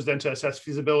stakeholders then to assess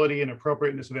feasibility and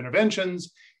appropriateness of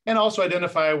interventions, and also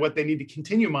identify what they need to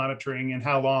continue monitoring and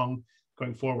how long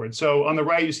going forward. So on the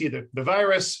right, you see the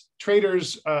virus,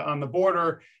 traders on the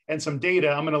border, and some data.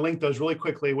 I'm going to link those really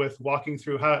quickly with walking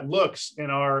through how it looks in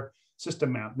our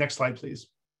system map. Next slide, please.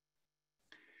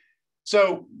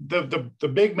 So the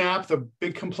big map, the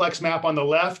big complex map on the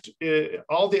left,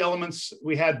 all the elements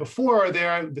we had before are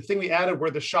there. The thing we added were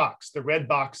the shocks, the red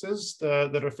boxes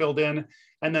that are filled in,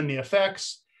 and then the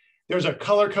effects. There's a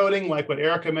color coding like what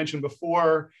Erica mentioned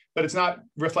before, but it's not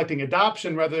reflecting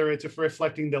adoption, rather it's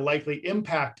reflecting the likely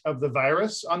impact of the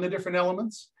virus on the different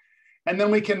elements. And then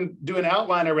we can do an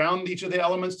outline around each of the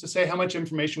elements to say how much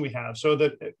information we have, so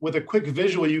that with a quick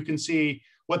visual, you can see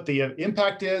what the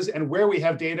impact is and where we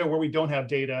have data, where we don't have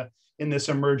data in this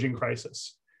emerging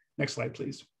crisis. Next slide,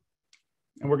 please.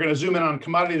 And we're going to zoom in on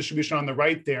commodity distribution on the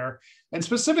right there, and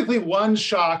specifically one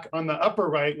shock on the upper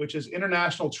right, which is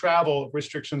international travel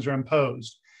restrictions are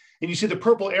imposed. And you see the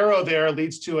purple arrow there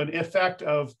leads to an effect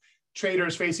of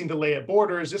traders facing delay at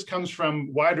borders. This comes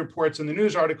from wide reports in the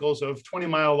news articles of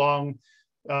 20-mile-long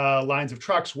lines of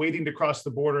trucks waiting to cross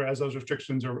the border as those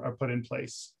restrictions are put in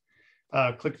place.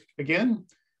 Click again.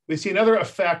 We see another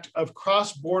effect of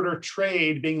cross-border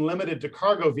trade being limited to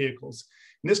cargo vehicles.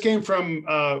 And this came from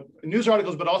news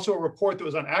articles, but also a report that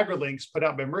was on AgriLinks put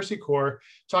out by Mercy Corps,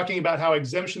 talking about how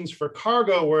exemptions for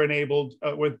cargo were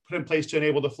put in place to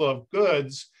enable the flow of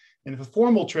goods in the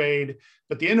formal trade,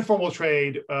 but the informal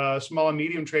trade, small and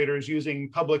medium traders using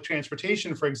public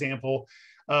transportation, for example,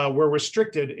 were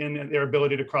restricted in their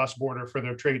ability to cross border for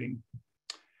their trading.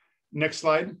 Next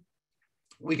slide.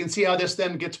 We can see how this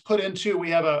then gets put into,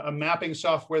 we have a mapping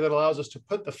software that allows us to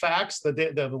put the facts,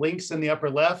 the links in the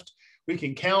upper left. We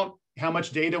can count how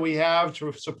much data we have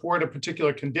to support a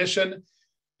particular condition.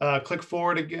 Click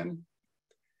forward again.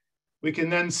 We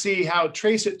can then see how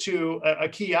trace it to a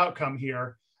key outcome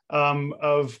here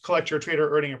of collector or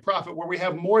trader earning a profit, where we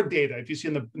have more data. If you see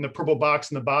in the purple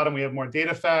box in the bottom, we have more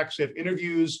data facts, we have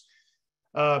interviews,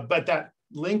 but that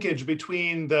linkage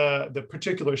between the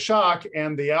particular shock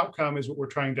and the outcome is what we're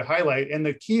trying to highlight. And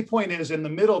the key point is in the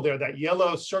middle there, that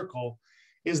yellow circle,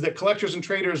 is that collectors and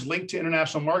traders linked to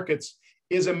international markets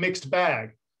is a mixed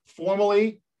bag,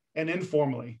 formally and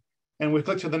informally. And we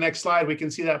click to the next slide, we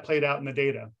can see that played out in the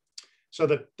data. So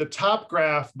the top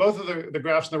graph, both of the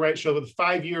graphs on the right show the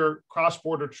 5-year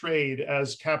cross-border trade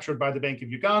as captured by the Bank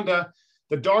of Uganda.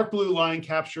 The dark blue line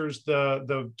captures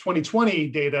the 2020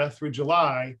 data through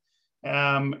July.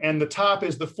 And the top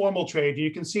is the formal trade.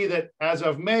 You can see that as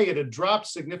of May, it had dropped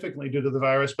significantly due to the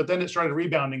virus, but then it started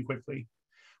rebounding quickly.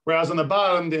 Whereas on the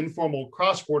bottom, the informal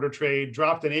cross-border trade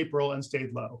dropped in April and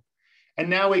stayed low. And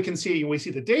now we see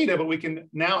the data, but we can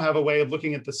now have a way of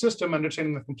looking at the system,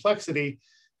 understanding the complexity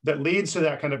that leads to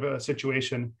that kind of a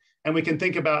situation. And we can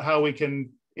think about how we can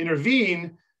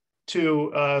intervene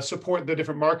to support the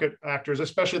different market actors,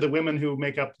 especially the women who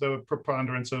make up the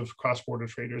preponderance of cross-border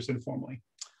traders informally.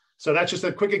 So that's just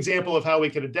a quick example of how we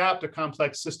could adapt a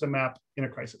complex system map in a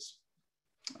crisis.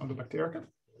 I'll go back to Erica.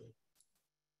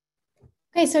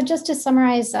 Okay, so just to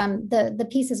summarize the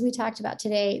pieces we talked about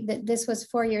today, this was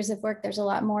 4 years of work. There's a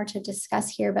lot more to discuss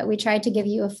here, but we tried to give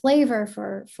you a flavor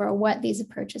for what these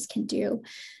approaches can do.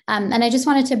 And I just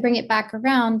wanted to bring it back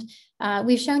around.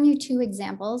 We've shown you 2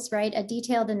 examples, right? A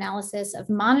detailed analysis of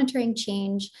monitoring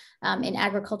change in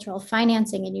agricultural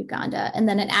financing in Uganda, and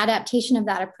then an adaptation of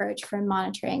that approach for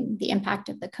monitoring the impact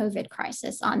of the COVID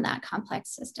crisis on that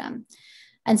complex system.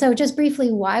 And so just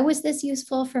briefly, why was this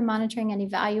useful for monitoring and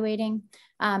evaluating?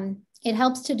 It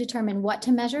helps to determine what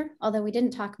to measure, although we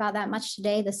didn't talk about that much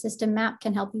today. The system map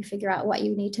can help you figure out what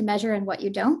you need to measure and what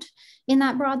you don't in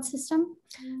that broad system.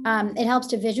 It helps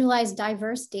to visualize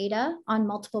diverse data on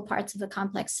multiple parts of a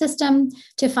complex system,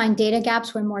 to find data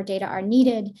gaps where more data are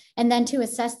needed, and then to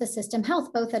assess the system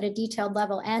health, both at a detailed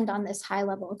level and on this high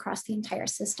level across the entire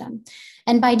system.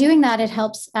 And by doing that, it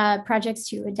helps projects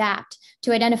to adapt,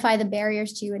 to identify the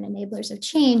barriers to and enablers of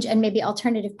change, and maybe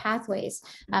alternative pathways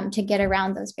to get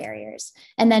around those barriers.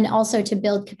 And then also to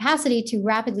build capacity to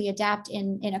rapidly adapt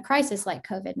in a crisis like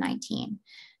COVID-19.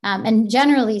 And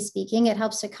generally speaking, it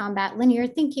helps to combat linear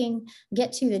thinking,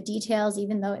 get to the details,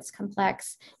 even though it's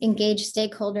complex, engage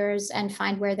stakeholders and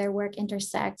find where their work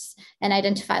intersects, and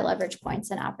identify leverage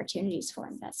points and opportunities for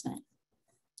investment.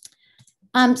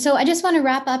 So I just want to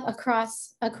wrap up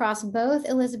across both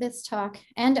Elizabeth's talk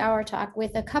and our talk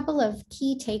with a couple of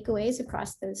key takeaways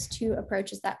across those 2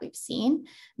 approaches that we've seen: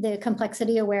 the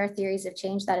complexity-aware theories of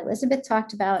change that Elizabeth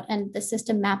talked about, and the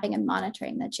system mapping and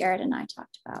monitoring that Jared and I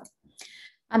talked about.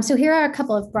 So here are a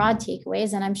couple of broad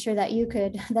takeaways, and I'm sure that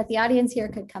that the audience here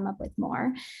could come up with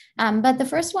more. But the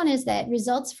first one is that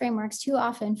results frameworks too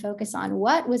often focus on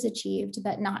what was achieved,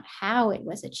 but not how it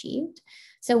was achieved.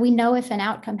 So we know if an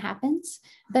outcome happens,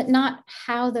 but not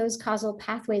how those causal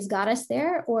pathways got us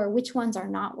there, or which ones are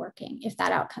not working if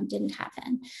that outcome didn't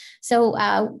happen. So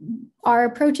our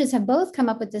approaches have both come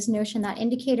up with this notion that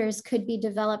indicators could be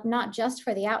developed not just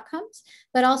for the outcomes,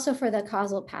 but also for the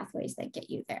causal pathways that get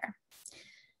you there.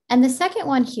 And the second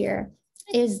one here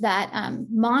is that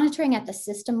monitoring at the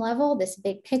system level, this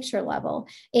big picture level,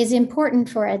 is important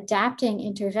for adapting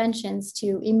interventions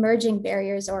to emerging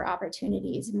barriers or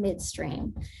opportunities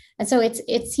midstream. And so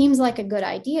it seems like a good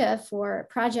idea for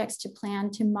projects to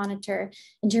plan to monitor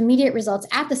intermediate results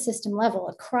at the system level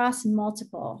across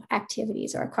multiple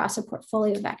activities or across a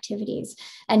portfolio of activities,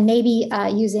 and maybe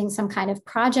using some kind of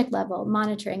project level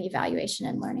monitoring, evaluation,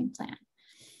 and learning plan.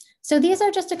 So these are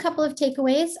just a couple of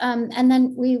takeaways, and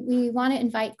then we want to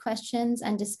invite questions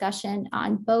and discussion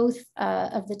on both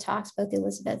of the talks, both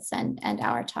Elizabeth's and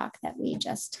our talk that we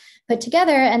just put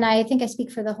together. And I think I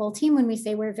speak for the whole team when we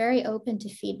say we're very open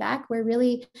to feedback. We're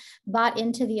really bought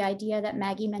into the idea that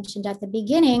Maggie mentioned at the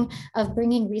beginning of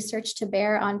bringing research to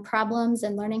bear on problems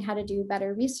and learning how to do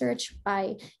better research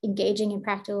by engaging in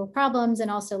practical problems, and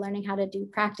also learning how to do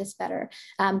practice better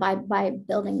by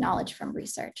building knowledge from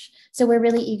research. So we're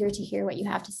really eager to hear what you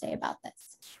have to say about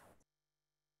this.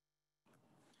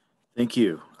 Thank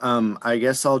you. I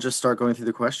guess I'll just start going through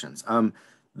the questions.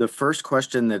 The first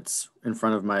question that's in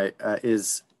front of my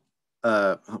is,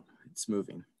 oh, it's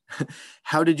moving.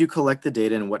 How did you collect the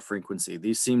data and what frequency?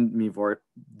 These seem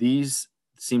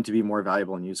to be more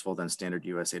valuable and useful than standard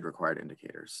USAID required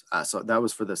indicators. So that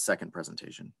was for the second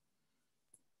presentation.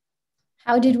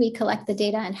 How did we collect the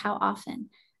data and how often?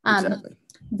 Exactly.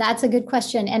 That's a good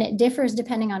question, and it differs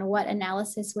depending on what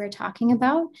analysis we're talking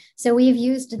about. So we've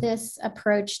used this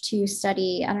approach to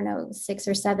study, I don't know, 6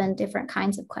 or 7 different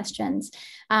kinds of questions.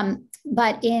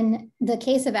 But in the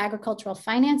case of agricultural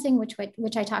financing,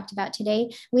 which I talked about today,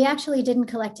 we actually didn't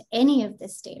collect any of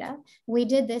this data. We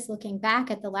did this looking back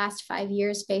at the last 5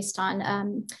 years based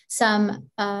on some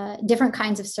different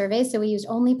kinds of surveys. So we used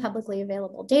only publicly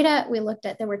available data. We looked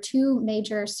at, there were 2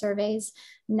 major surveys,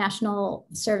 national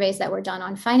surveys that were done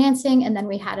on financing, and then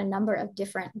we had a number of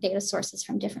different data sources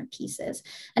from different pieces.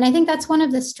 And I think that's one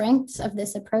of the strengths of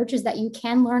this approach, is that you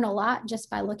can learn a lot just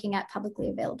by looking at publicly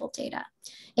available data.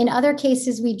 In other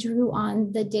cases, we drew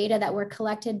on the data that were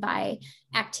collected by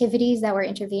activities that were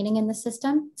intervening in the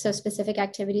system. So specific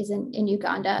activities in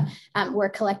Uganda were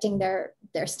collecting their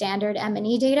standard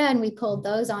M&E data, and we pulled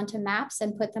those onto maps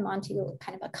and put them onto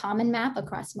kind of a common map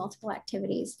across multiple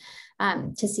activities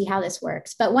to see how this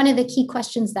works. But one of the key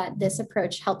questions that this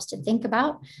approach helps to think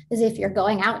about is, if you're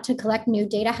going out to collect new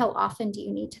data, how often do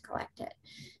you need to collect it?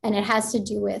 And it has to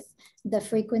do with the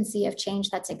frequency of change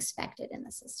that's expected in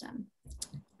the system.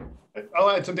 I'll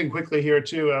add something quickly here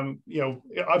too.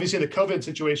 Obviously in the COVID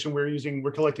situation,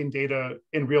 we're collecting data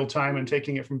in real time and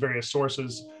taking it from various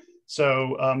sources.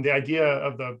 So the idea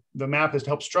of the map is to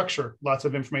help structure lots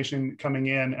of information coming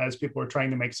in as people are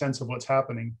trying to make sense of what's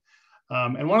happening.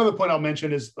 And one other point I'll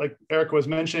mention is, like Erica was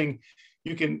mentioning,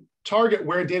 you can target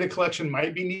where data collection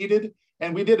might be needed.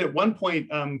 And we did at one point,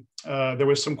 there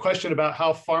was some question about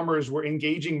how farmers were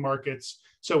engaging markets.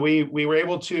 So we were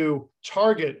able to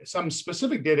target some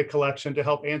specific data collection to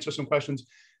help answer some questions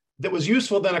that was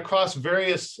useful then across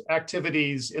various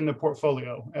activities in the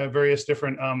portfolio, various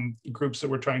different groups that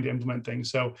were trying to implement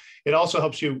things. So it also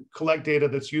helps you collect data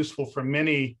that's useful for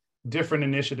many different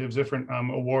initiatives, different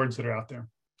awards that are out there.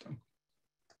 So.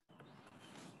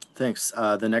 Thanks.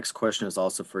 The next question is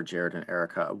also for Jared and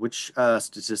Erica. Which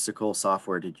statistical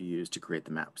software did you use to create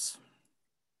the maps?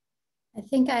 I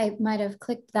think I might have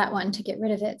clicked that one to get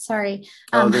rid of it. Sorry.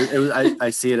 I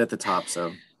see it at the top.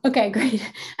 So. Okay, great.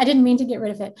 I didn't mean to get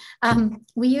rid of it.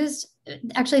 We used,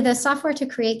 actually the software to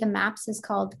create the maps is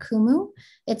called Kumu.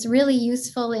 It's really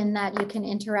useful in that you can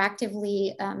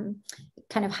interactively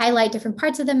kind of highlight different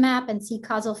parts of the map and see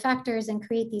causal factors and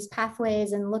create these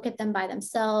pathways and look at them by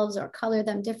themselves or color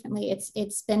them differently.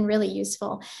 It's been really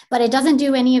useful, but it doesn't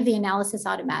do any of the analysis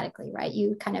automatically, right?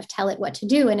 You kind of tell it what to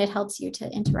do and it helps you to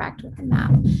interact with the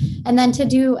map. And then to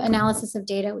do analysis of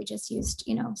data, we just used,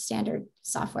 standard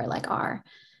software like R.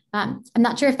 I'm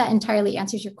not sure if that entirely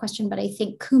answers your question, but I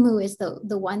think Kumu is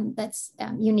the one that's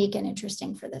unique and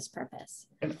interesting for this purpose.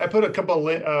 And I put a couple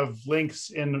of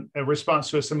links in a response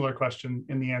to a similar question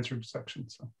in the answer section.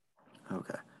 So.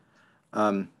 Okay.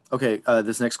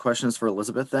 This next question is for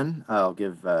Elizabeth then. I'll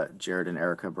give Jared and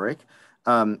Erica a break.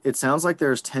 It sounds like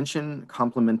there's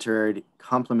complementarity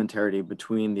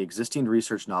between the existing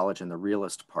research knowledge and the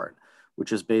realist part,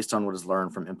 which is based on what is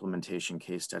learned from implementation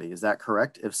case study. Is that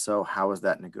correct? If so, how is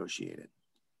that negotiated?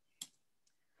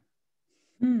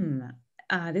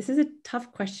 This is a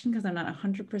tough question because I'm not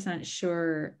 100%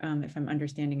 sure if I'm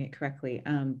understanding it correctly,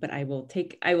 but I will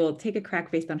take a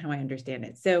crack based on how I understand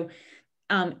it. So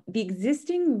the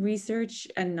existing research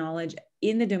and knowledge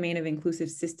in the domain of inclusive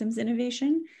systems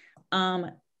innovation,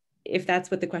 if that's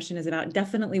what the question is about,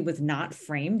 definitely was not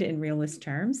framed in realist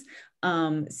terms.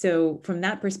 So from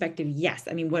that perspective, yes.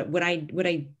 I mean, what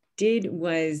I did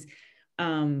was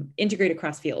integrate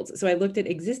across fields. So I looked at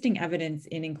existing evidence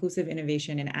in inclusive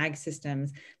innovation in ag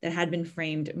systems that had been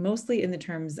framed mostly in the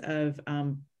terms of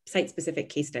site-specific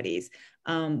case studies,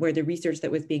 where the research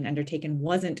that was being undertaken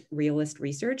wasn't realist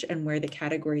research, and where the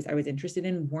categories I was interested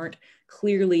in weren't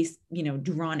clearly,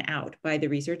 drawn out by the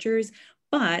researchers.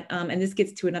 But, and this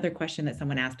gets to another question that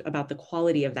someone asked about the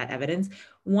quality of that evidence.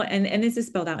 And this is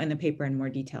spelled out in the paper in more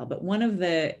detail, but one of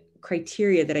the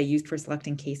criteria that I used for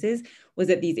selecting cases was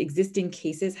that these existing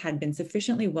cases had been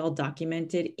sufficiently well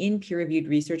documented in peer-reviewed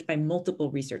research by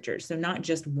multiple researchers, so not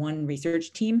just one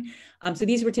research team. So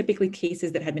these were typically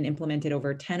cases that had been implemented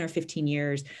over 10 or 15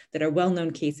 years, that are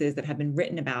well-known cases that have been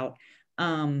written about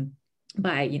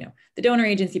by the donor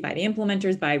agency, by the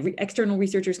implementers, by external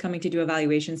researchers coming to do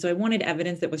evaluation. So I wanted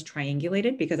evidence that was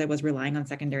triangulated because I was relying on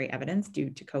secondary evidence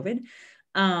due to COVID.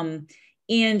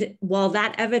 And while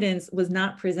that evidence was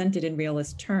not presented in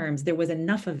realist terms, there was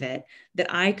enough of it that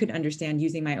I could understand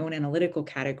using my own analytical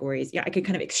categories. Yeah, I could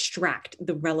kind of extract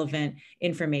the relevant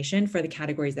information for the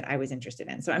categories that I was interested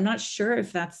in. So I'm not sure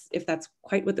if that's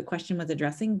quite what the question was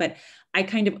addressing, but I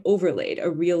kind of overlaid a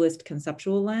realist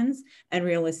conceptual lens and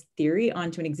realist theory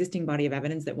onto an existing body of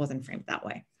evidence that wasn't framed that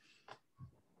way.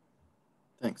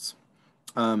 Thanks.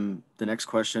 The next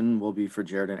question will be for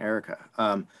Jared and Erica.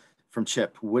 From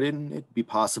Chip, wouldn't it be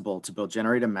possible to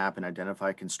generate a map and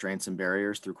identify constraints and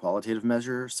barriers through qualitative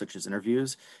measures such as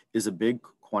interviews? Is a big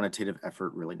quantitative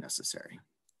effort really necessary?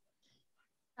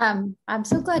 I'm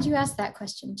so glad you asked that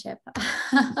question, Chip.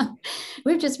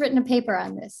 We've just written a paper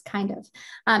on this, kind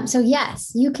of. So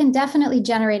yes, you can definitely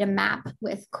generate a map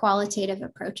with qualitative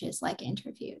approaches like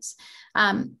interviews.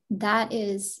 That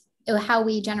is how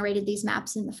we generated these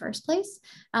maps in the first place.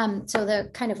 So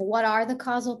the kind of what are the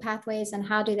causal pathways and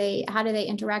how do they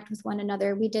interact with one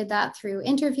another? We did that through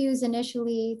interviews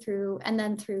initially, and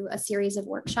then through a series of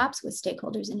workshops with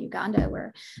stakeholders in Uganda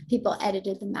where people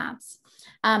edited the maps.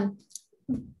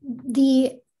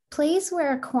 The place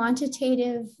where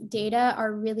quantitative data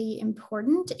are really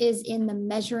important is in the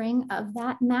measuring of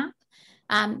that map,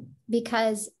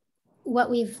 because what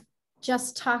we've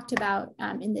just talked about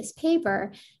in this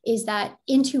paper is that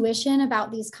intuition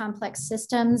about these complex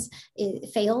systems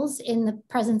fails in the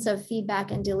presence of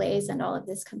feedback and delays and all of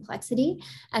this complexity.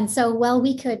 And so while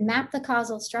we could map the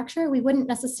causal structure, we wouldn't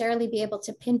necessarily be able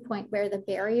to pinpoint where the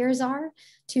barriers are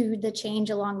to the change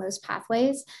along those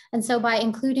pathways. And so by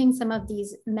including some of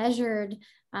these measured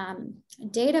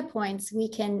data points,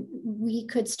 we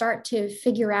could start to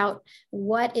figure out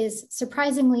what is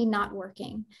surprisingly not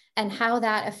working and how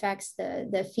that affects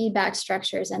the feedback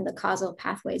structures and the causal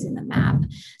pathways in the map.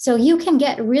 So you can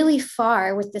get really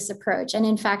far with this approach. And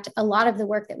in fact, a lot of the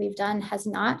work that we've done has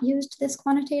not used this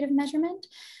quantitative measurement.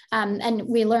 And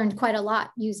we learned quite a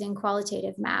lot using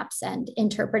qualitative maps and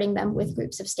interpreting them with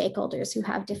groups of stakeholders who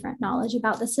have different knowledge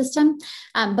about the system.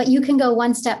 But you can go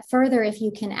one step further if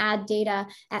you can add data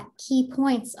at key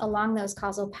points along those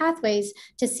causal pathways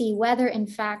to see whether, in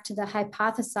fact, the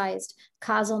hypothesized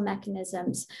causal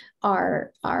mechanisms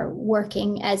are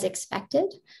working as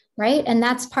expected. Right, and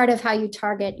that's part of how you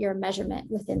target your measurement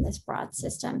within this broad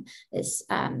system is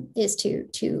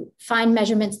to find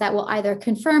measurements that will either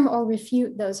confirm or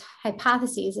refute those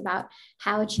hypotheses about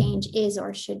how change is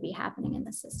or should be happening in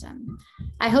the system.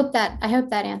 I hope that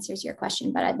answers your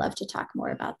question, but I'd love to talk more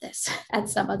about this at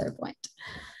some other point.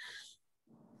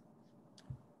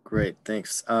 Great,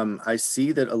 thanks. I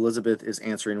see that Elizabeth is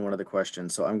answering one of the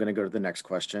questions, so I'm going to go to the next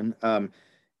question.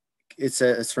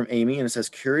 It's from Amy, and it says,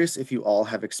 curious if you all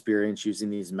have experience using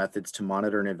these methods to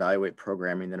monitor and evaluate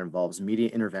programming that involves media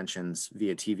interventions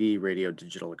via TV, radio,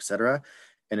 digital, etc.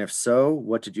 And if so,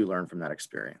 what did you learn from that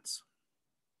experience?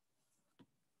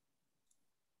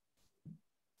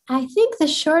 I think the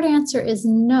short answer is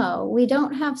no. We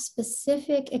don't have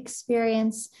specific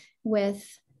experience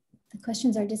with, the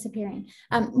questions are disappearing.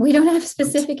 We don't have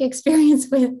specific experience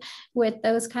with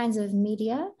those kinds of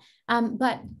media,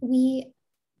 but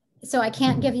so I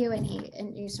can't give you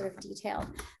any sort of detail,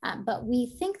 but we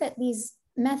think that these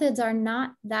methods are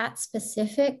not that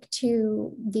specific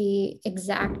to the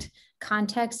exact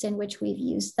context in which we've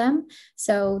used them.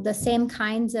 So the same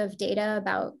kinds of data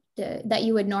about that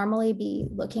you would normally be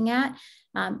looking at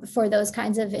for those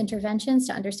kinds of interventions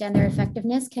to understand their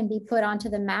effectiveness can be put onto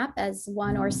the map as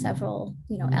one or several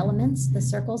elements, the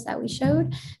circles that we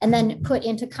showed, and then put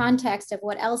into context of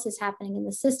what else is happening in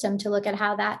the system to look at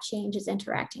how that change is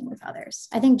interacting with others.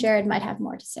 I think Jared might have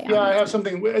more to say on that. Yeah, I have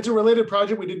something. It's a related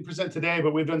project we didn't present today,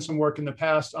 but we've done some work in the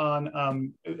past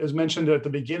on, as mentioned at the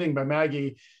beginning by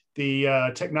Maggie,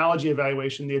 the technology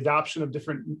evaluation, the adoption of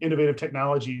different innovative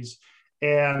technologies,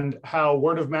 and how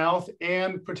word of mouth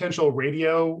and potential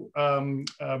radio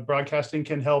broadcasting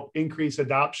can help increase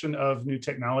adoption of new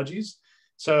technologies.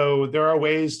 So there are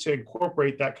ways to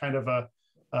incorporate that kind of an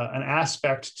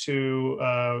aspect to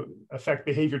affect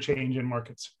behavior change in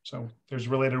markets. So there's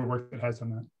related work that has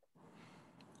done that.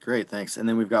 Great, thanks. And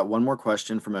then we've got one more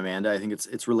question from Amanda. I think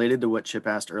it's related to what Chip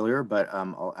asked earlier, but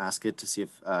I'll ask it to see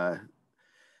if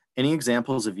any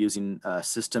examples of using a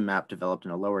system map developed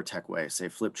in a lower tech way, say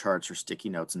flip charts or sticky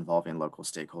notes involving local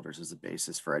stakeholders as a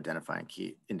basis for identifying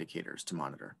key indicators to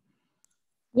monitor?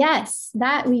 Yes,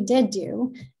 that we did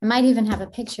do. I might even have a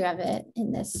picture of it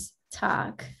in this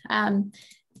talk.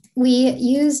 We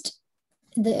used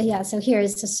so here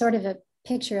is just sort of a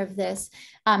picture of this.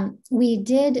 We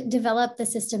did develop the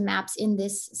system maps in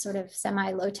this sort of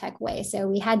semi-low-tech way. So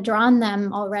we had drawn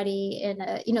them already in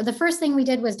a, the first thing we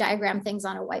did was diagram things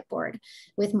on a whiteboard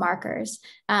with markers.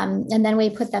 And then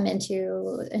we put them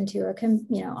into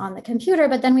on the computer,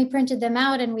 but then we printed them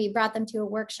out and we brought them to a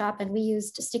workshop and we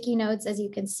used sticky notes, as you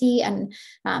can see, and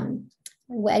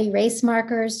wet erase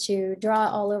markers to draw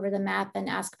all over the map and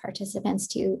ask participants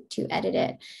to edit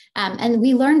it. And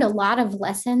we learned a lot of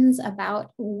lessons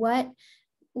about what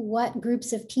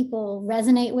groups of people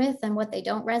resonate with and what they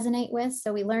don't resonate with.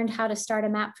 So we learned how to start a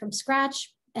map from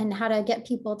scratch and how to get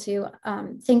people to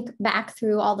think back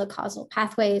through all the causal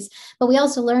pathways. But we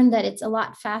also learned that it's a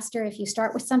lot faster if you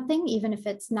start with something, even if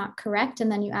it's not correct,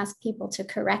 and then you ask people to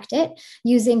correct it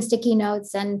using sticky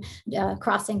notes and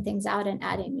crossing things out and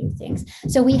adding new things.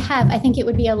 So I think it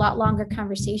would be a lot longer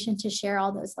conversation to share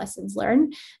all those lessons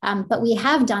learned, but we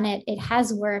have done it. It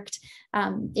has worked.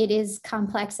 It is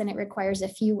complex and it requires a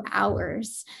few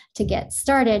hours to get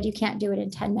started. You can't do it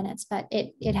in 10 minutes, but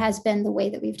it has been the way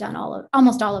that we've done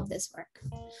almost all of this work.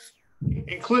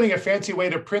 Including a fancy way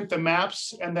to print the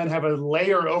maps and then have a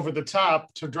layer over the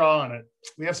top to draw on it.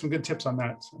 We have some good tips on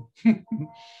that. So.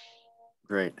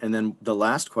 Great. And then the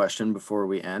last question before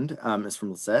we end is from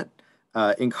Lisette.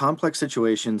 In complex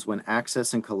situations, when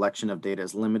access and collection of data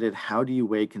is limited, how do you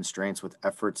weigh constraints with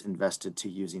efforts invested to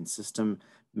using system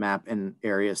map and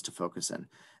areas to focus in?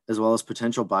 as well as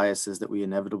potential biases that we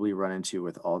inevitably run into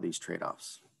with all these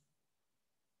trade-offs?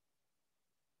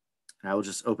 And I will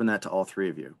just open that to all three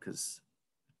of you because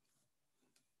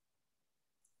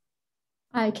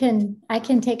I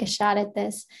can take a shot at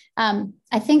this.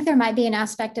 I think there might be an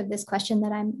aspect of this question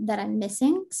that I'm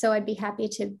missing, so I'd be happy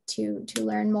to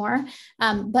learn more.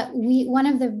 But one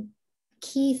of the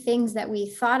key things that we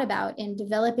thought about in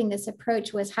developing this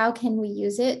approach was how can we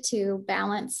use it to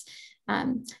balance,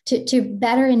 to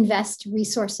better invest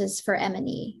resources for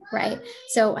M&E, right?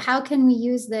 So how can we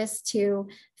use this to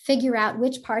figure out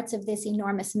which parts of this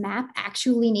enormous map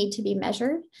actually need to be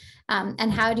measured,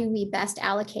 and how do we best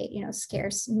allocate,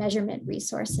 scarce measurement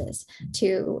resources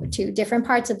to different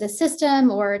parts of the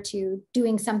system, or to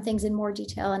doing some things in more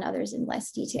detail and others in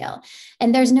less detail.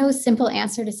 And there's no simple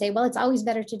answer to say, well, it's always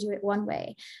better to do it one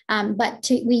way, but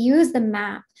we use the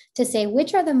map to say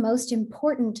which are the most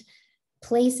important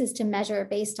places to measure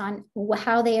based on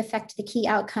how they affect the key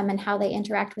outcome and how they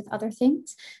interact with other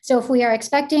things. So if we are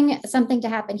expecting something to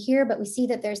happen here, but we see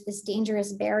that there's this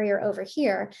dangerous barrier over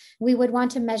here, we would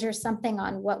want to measure something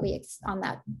on on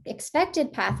that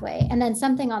expected pathway, and then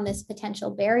something on this potential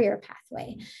barrier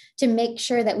pathway to make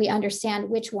sure that we understand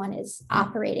which one is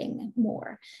operating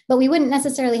more. But we wouldn't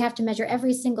necessarily have to measure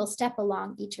every single step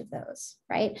along each of those,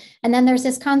 right? And then there's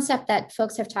this concept that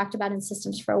folks have talked about in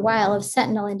systems for a while of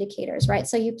sentinel indicators, right?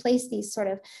 So you place these sort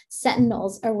of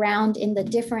sentinels around in the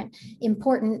different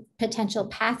important potential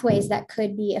pathways that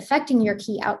could be affecting your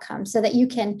key outcome, so that you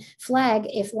can flag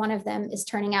if one of them is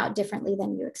turning out differently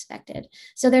than you expected.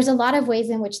 So there's a lot of ways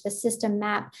in which the system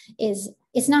map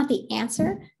it's not the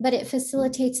answer, but it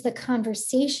facilitates the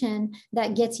conversation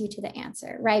that gets you to the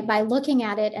answer, right? By looking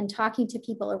at it and talking to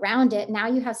people around it, now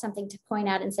you have something to point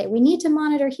out and say, we need to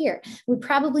monitor here. We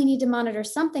probably need to monitor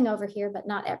something over here, but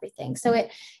not everything. So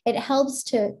it helps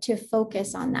to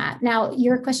focus on that. Now,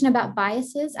 your question about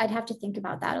biases, I'd have to think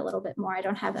about that a little bit more. I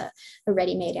don't have a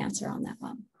ready-made answer on that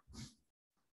one.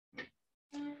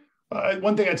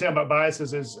 One thing I'd say about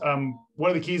biases is one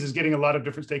of the keys is getting a lot of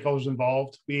different stakeholders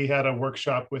involved. We had a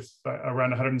workshop with around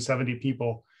 170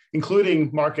 people, including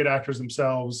market actors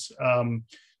themselves,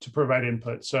 to provide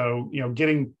input. So,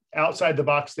 getting outside the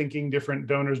box thinking, different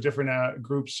donors, different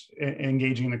groups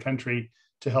engaging in the country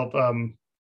to help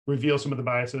reveal some of the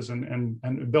biases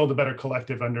and build a better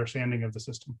collective understanding of the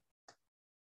system.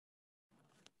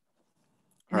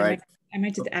 All right. I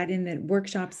might just add in that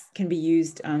workshops can be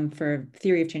used for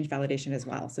theory of change validation as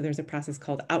well. So there's a process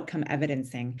called outcome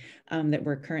evidencing that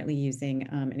we're currently using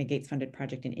in a Gates-funded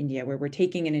project in India, where we're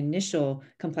taking an initial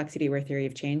complexity-aware theory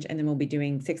of change, and then we'll be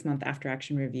doing 6-month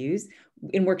after-action reviews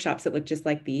in workshops that look just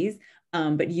like these,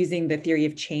 but using the theory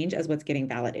of change as what's getting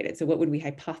validated. So what would we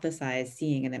hypothesize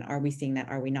seeing, and then are we seeing that,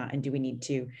 are we not, and do we need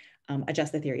to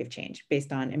adjust the theory of change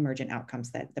based on emergent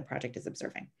outcomes that the project is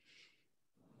observing?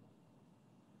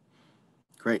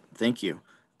 Great, thank you.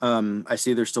 I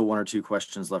see there's still 1 or 2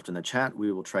 questions left in the chat.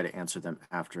 We will try to answer them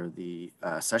after the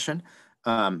session.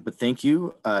 But thank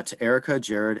you to Erica,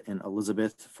 Jared, and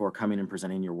Elizabeth for coming and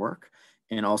presenting your work,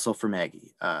 and also for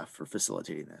Maggie for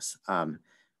facilitating this.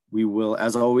 We will,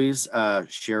 as always,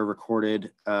 share a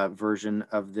recorded version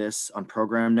of this on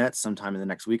ProgramNet sometime in the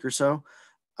next week or so.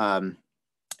 And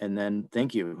then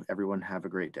thank you, everyone. Have a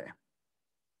great day.